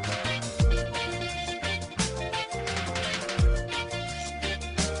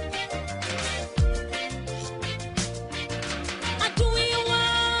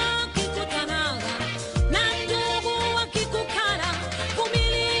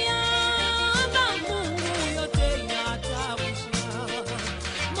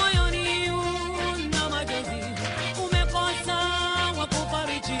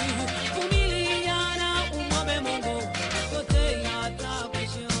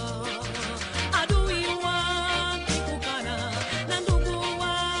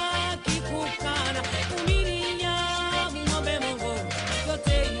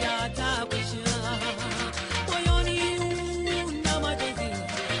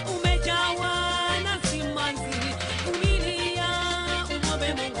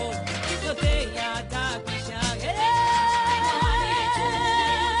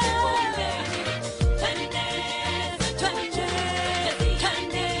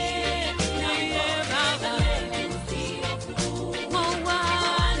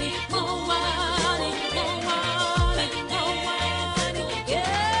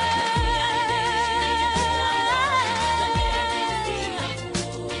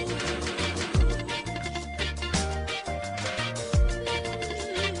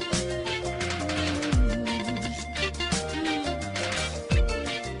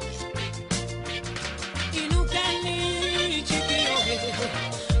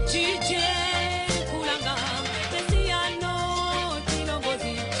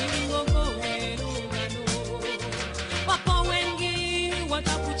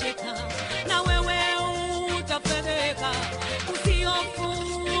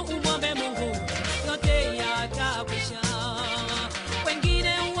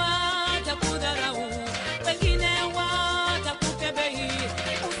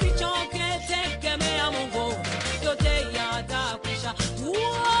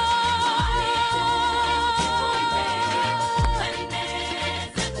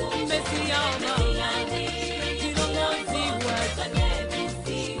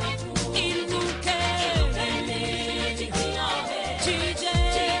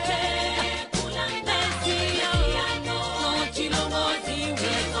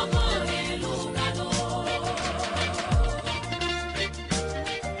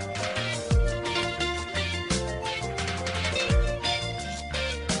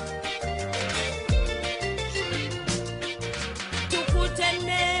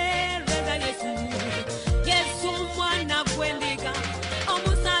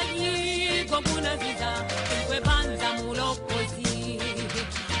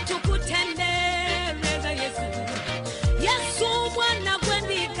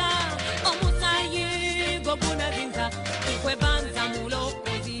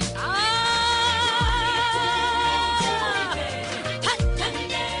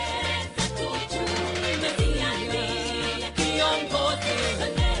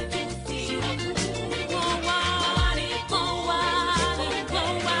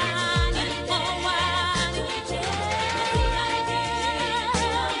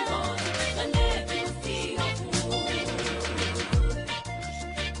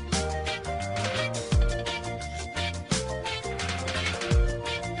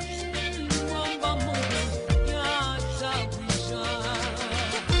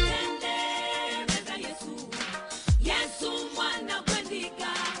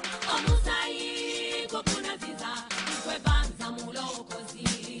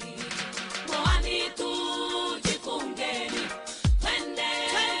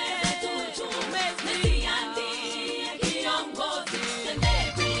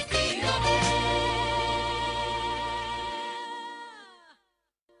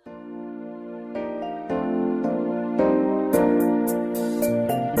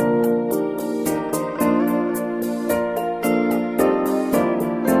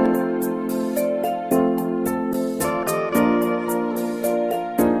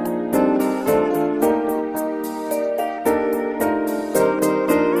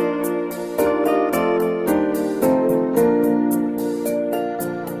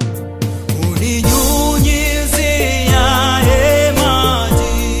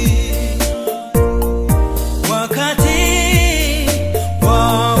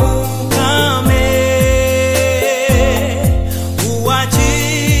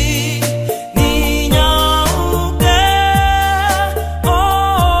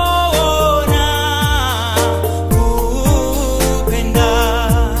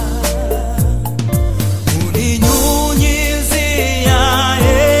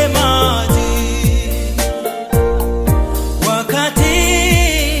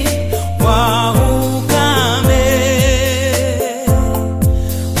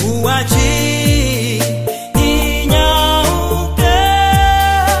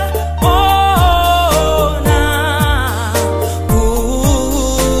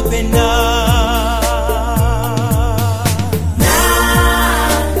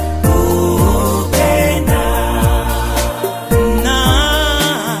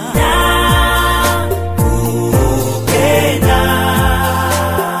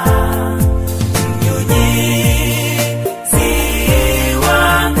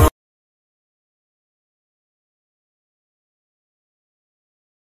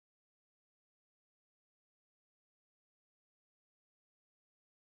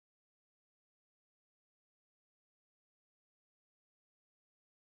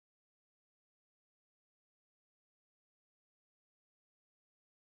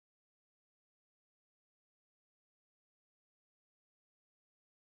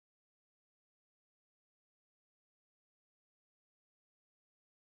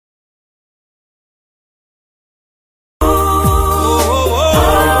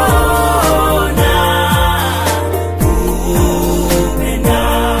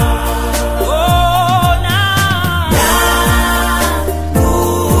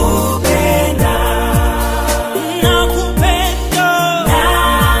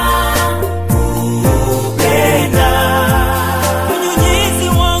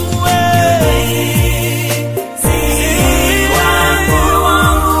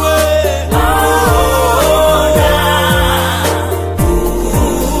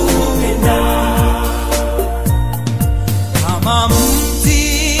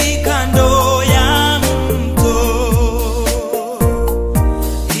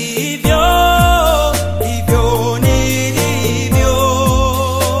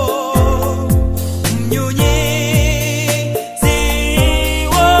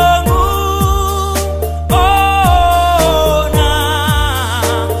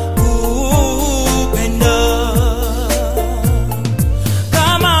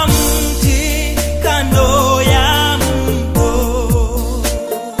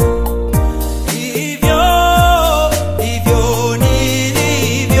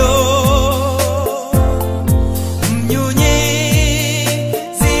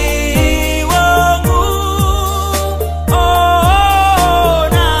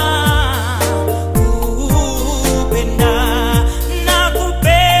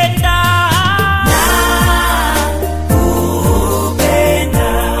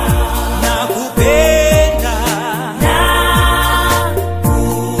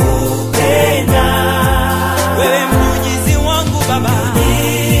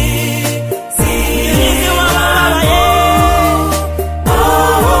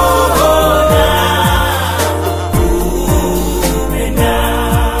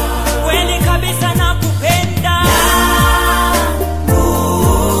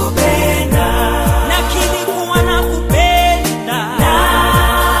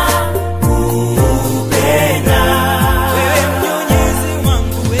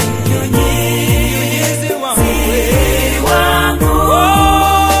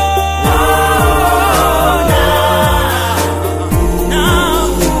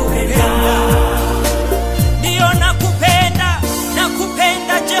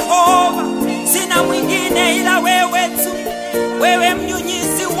mwingine ila wewe tu. Wewe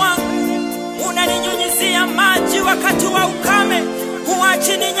mnyunyizi wangu, unaninyunyizia maji wakati wa ukame,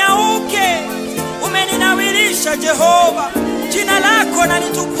 huachi ninyauke. Umeninawirisha Jehova, jina lako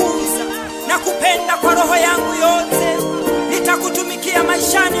nalitukuza na kupenda kwa roho yangu yote. Nitakutumikia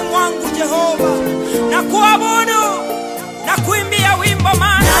maishani mwangu Jehova, na kuabudu na kuimbia wimbo,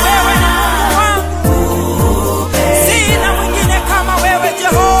 maana wewe ni Mungu wangu. Sina mwingine kama wewe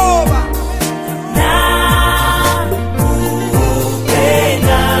Jehova.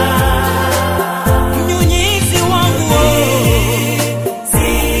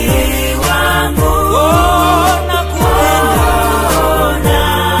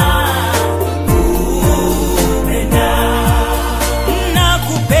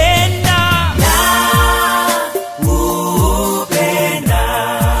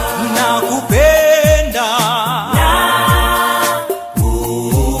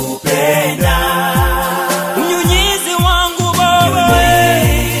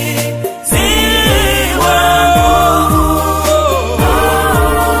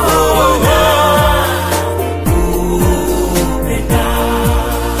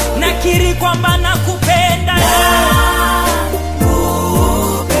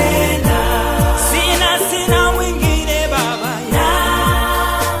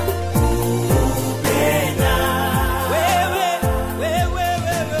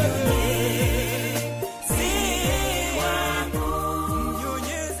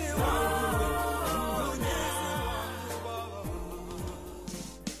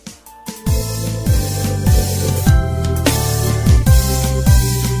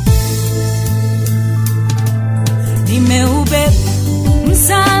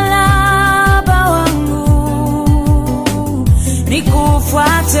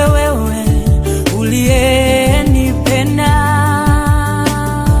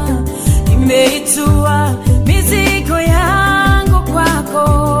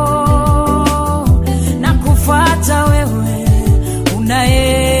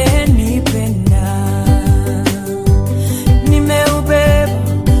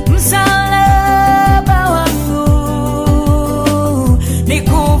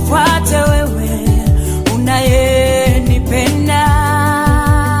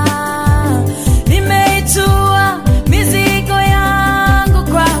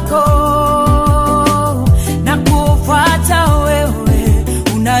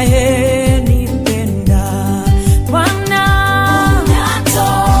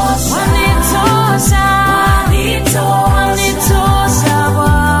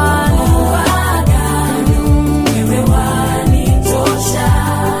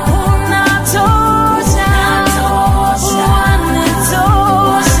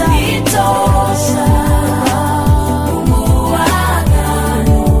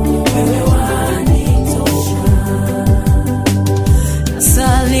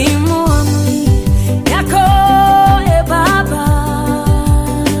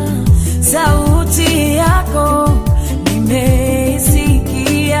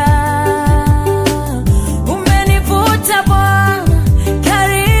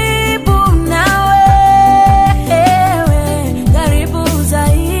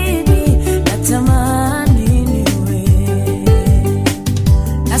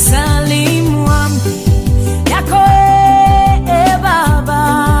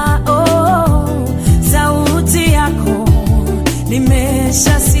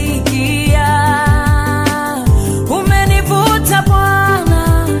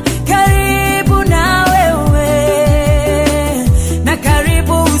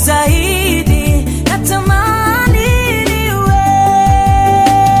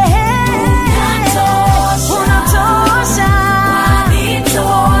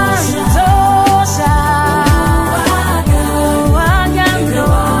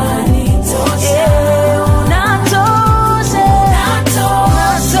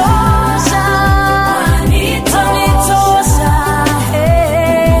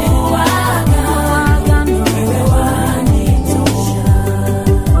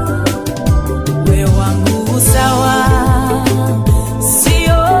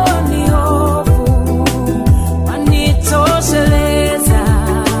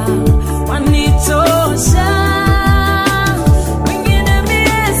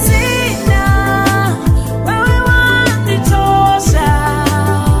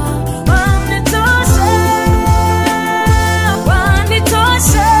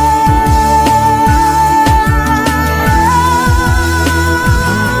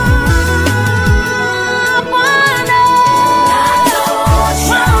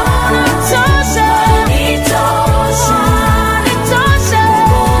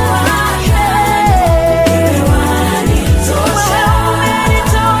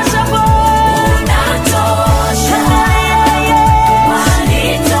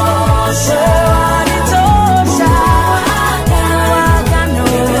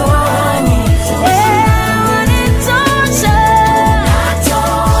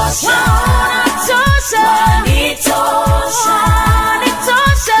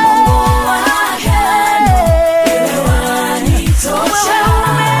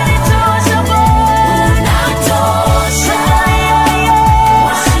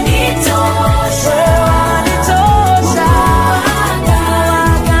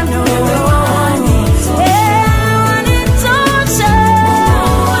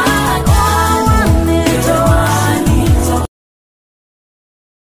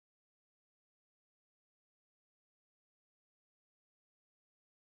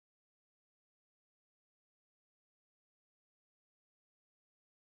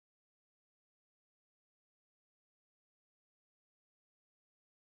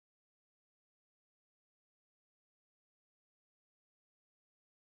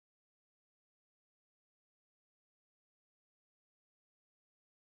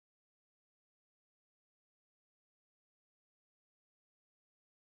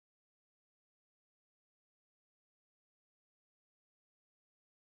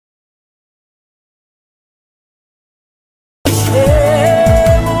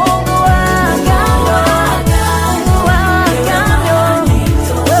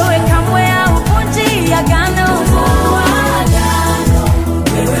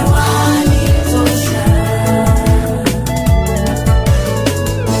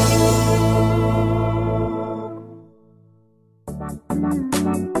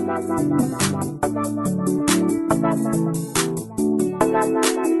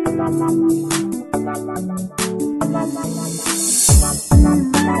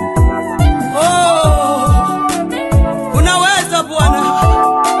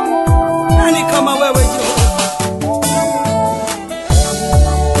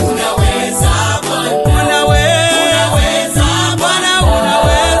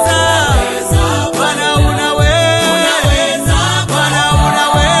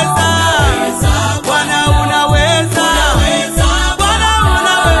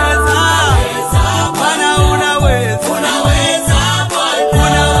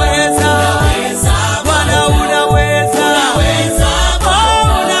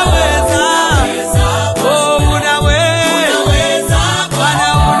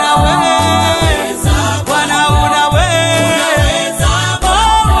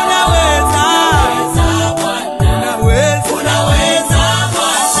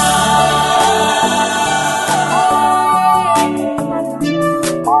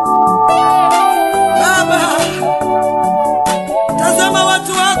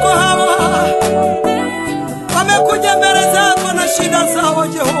 wako hawa wamekuja mbele zako na shida zao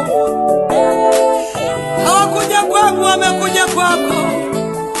Jehova. Hawakuja kwangu, wamekuja kwako.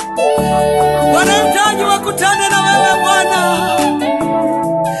 Wanahitaji wakutane na wewe Bwana.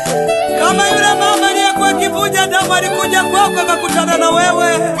 Kama yule mama aliyekuwa akivuja damu alikuja kwako akakutana na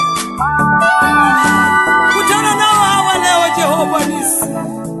wewe. Kutana nao hawa leo Jehova nisi.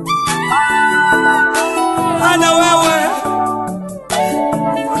 Ana wewe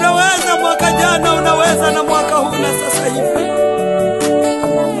unaweza mwaka jana, unaweza na mwaka huu na sasa hivi.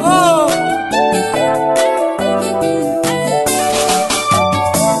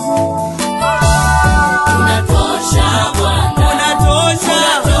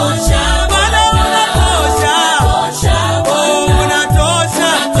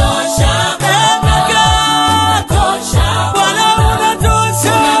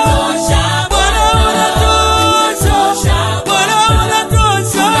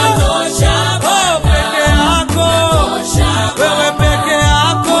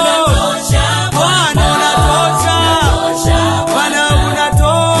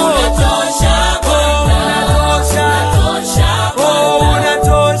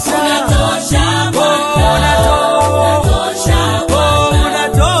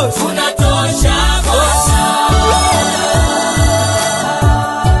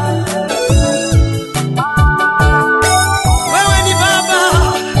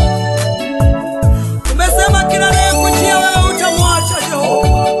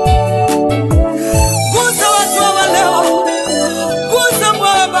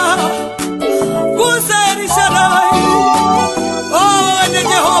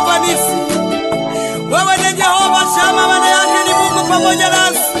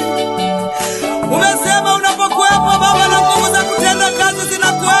 Umesema unapokuwepo Baba na nguvu za kutenda kazi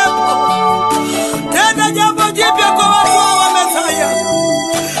zinakuwepo. Tenda jambo jipya kwa watu hao wa Mesaya.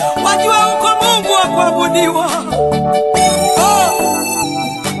 Wajua uko Mungu wa kuabudiwa.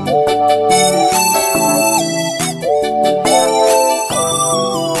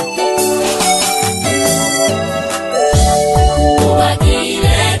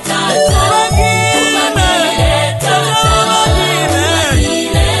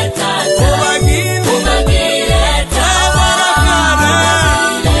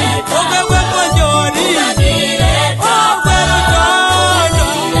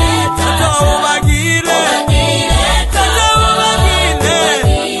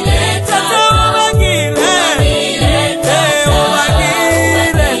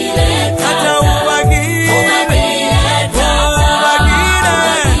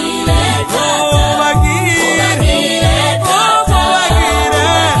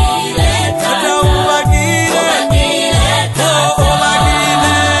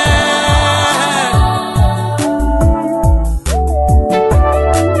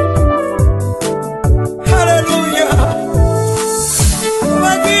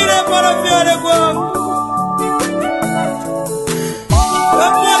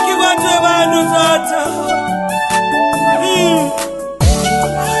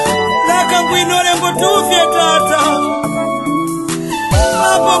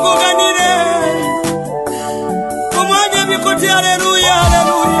 Haleluya,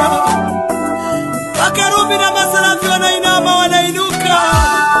 haleluya. Makerubi na maserafi wanainama, wanainuka.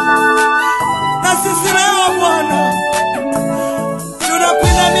 Na sisi leo Bwana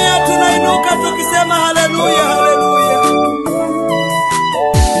tunakuinamia, tunainuka tukisema haleluya, haleluya.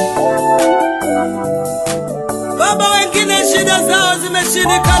 Baba, wengine shida zao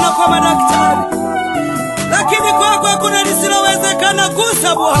zimeshindikana kwa madaktari, lakini kwako hakuna lisilowezekana.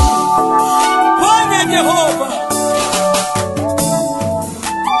 Gusa Bwana, ponya Jehova.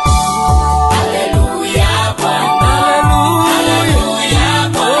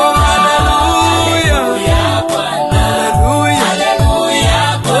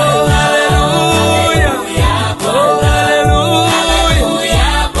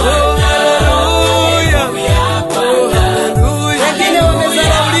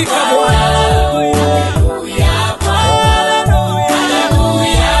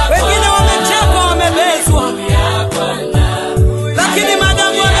 Wengine wamechekwa, wamebezwa,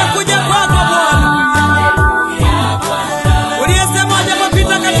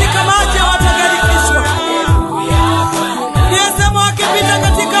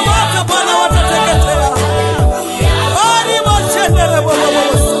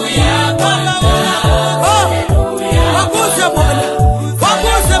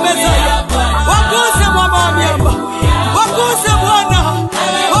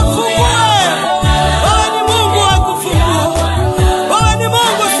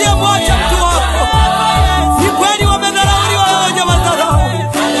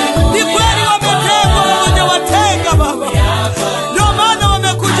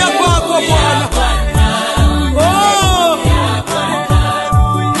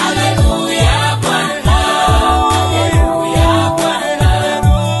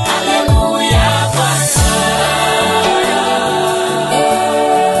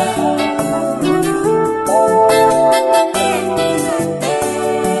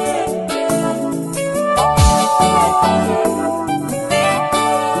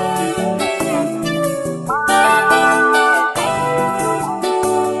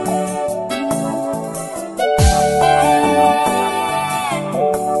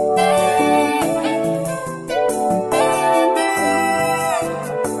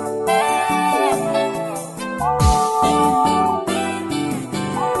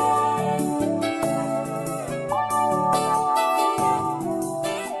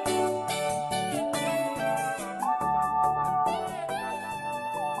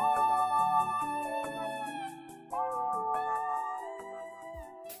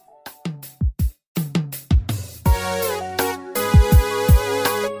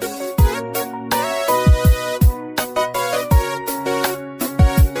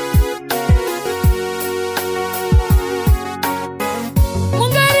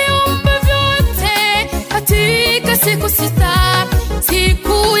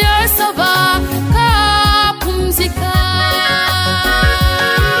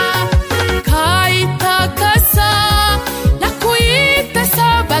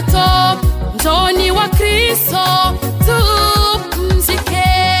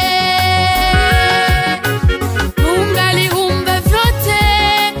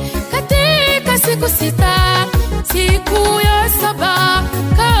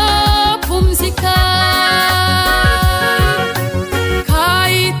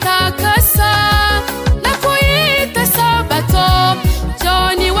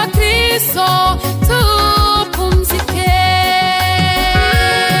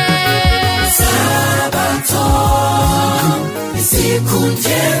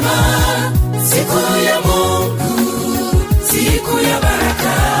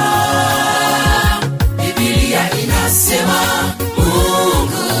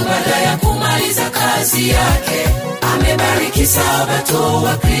 yake. Amebariki Sabato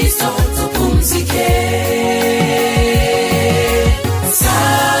wa Kristo, tupumzike.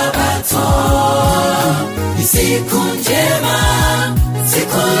 Sabato ni siku njema,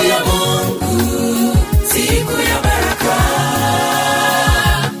 siku ya Mungu, siku ya baraka.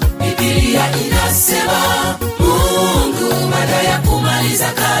 Biblia inasema Mungu baada ya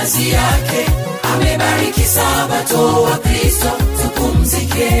kumaliza kazi yake amebariki Sabato wa Kristo,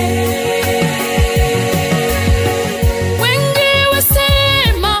 tupumzike. Wengi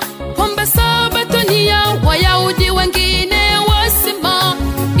wasema kwamba Sabato ni ya Wayahudi, wengine wasema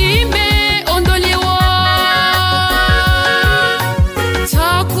imeondolewa.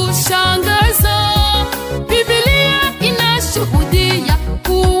 Cha kushangaza, Biblia inashuhudia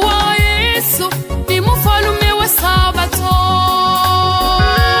kuwa Yesu ni mfalme wa Sabato.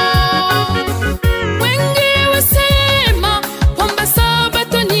 Wengi wasema kwamba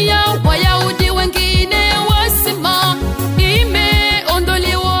Sabato ni ya Wayahudi, wengine wasema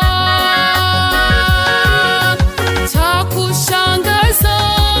imeondolewa. Cha kushangaza,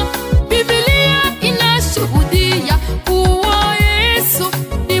 Biblia inashuhudia kuwa Yesu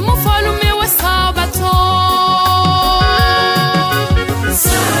ni mfalme wa Sabato.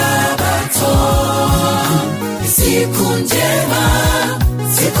 Sabato ni siku njema,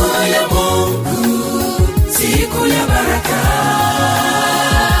 siku ya Mungu, siku ya baraka.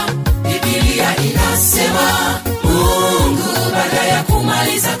 Biblia inasema Mungu baada ya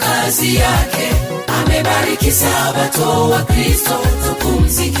kumaliza kazi yake amebariki Sabato wa Kristo,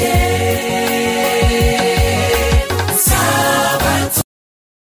 tupumzike. Sabato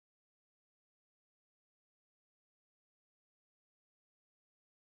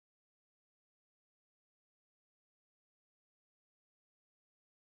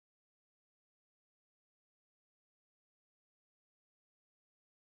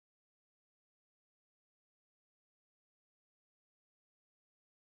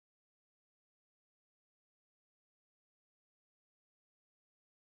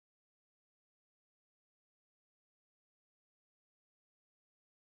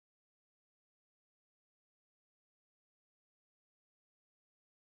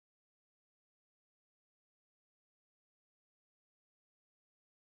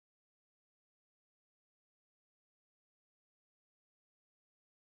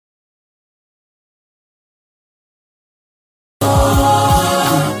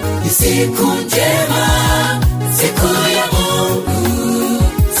siku njema, siku ya Mungu,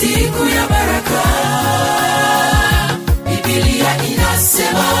 siku ya baraka. Biblia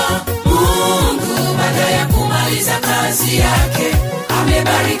inasema Mungu baada ya kumaliza kazi yake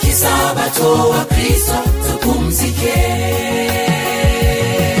amebariki Sabato wa Kristo, tupumzike.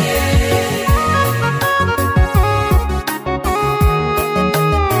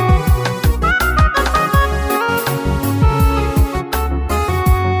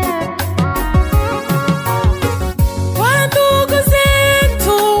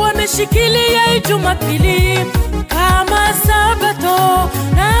 Shikilia Jumapili kama Sabato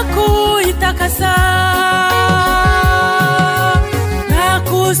na kuitakasa na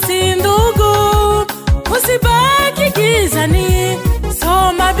kusindugu, usibaki gizani,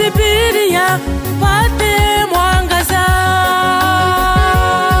 soma Biblia upate mwangaza.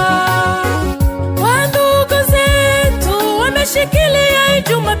 Wandugu zetu wameshikilia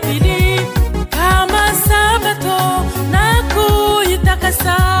Jumapili kama Sabato na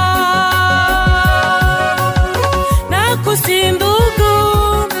kuitakasa na kusindugu,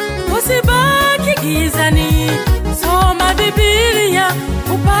 usibaki gizani, soma Biblia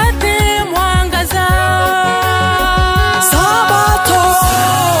upate mwangaza. Sabato,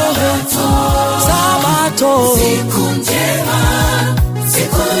 Sabato, siku njema,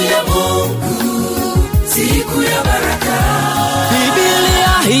 siku ya Mungu, siku ya baraka.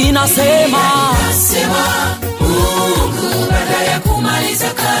 Biblia inasema Mungu baada ya kumaliza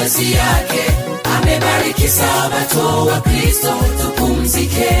kazi yake amebariki Sabato wa Kristo,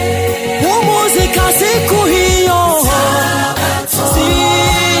 tupumzike. Pumzika siku hiyo,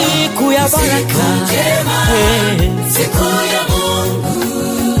 siku ya baraka, siku ya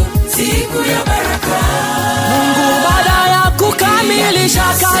Mungu, siku ya baraka. Mungu baada ya kukamilisha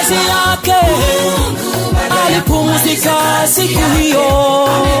kazi yake alipumzika siku hiyo.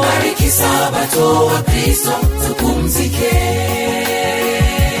 Amebariki Sabato wa Kristo, tupumzike.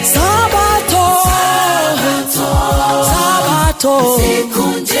 Sabato, Sabato, siku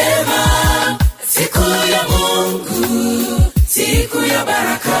njema, siku ya Mungu, siku ya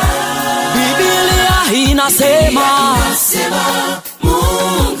baraka. Biblia inasema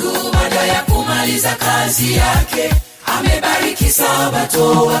Mungu baada ya kumaliza kazi yake amebariki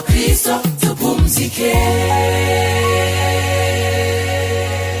sabato wa Kristo, tupumzike.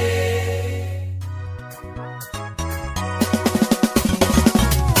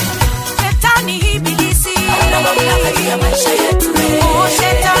 Shetani ibilisi hauna mamlaka juu ya maisha yetu.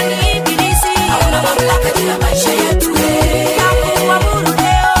 Shetani ibilisi hauna mamlaka juu ya maisha yetu.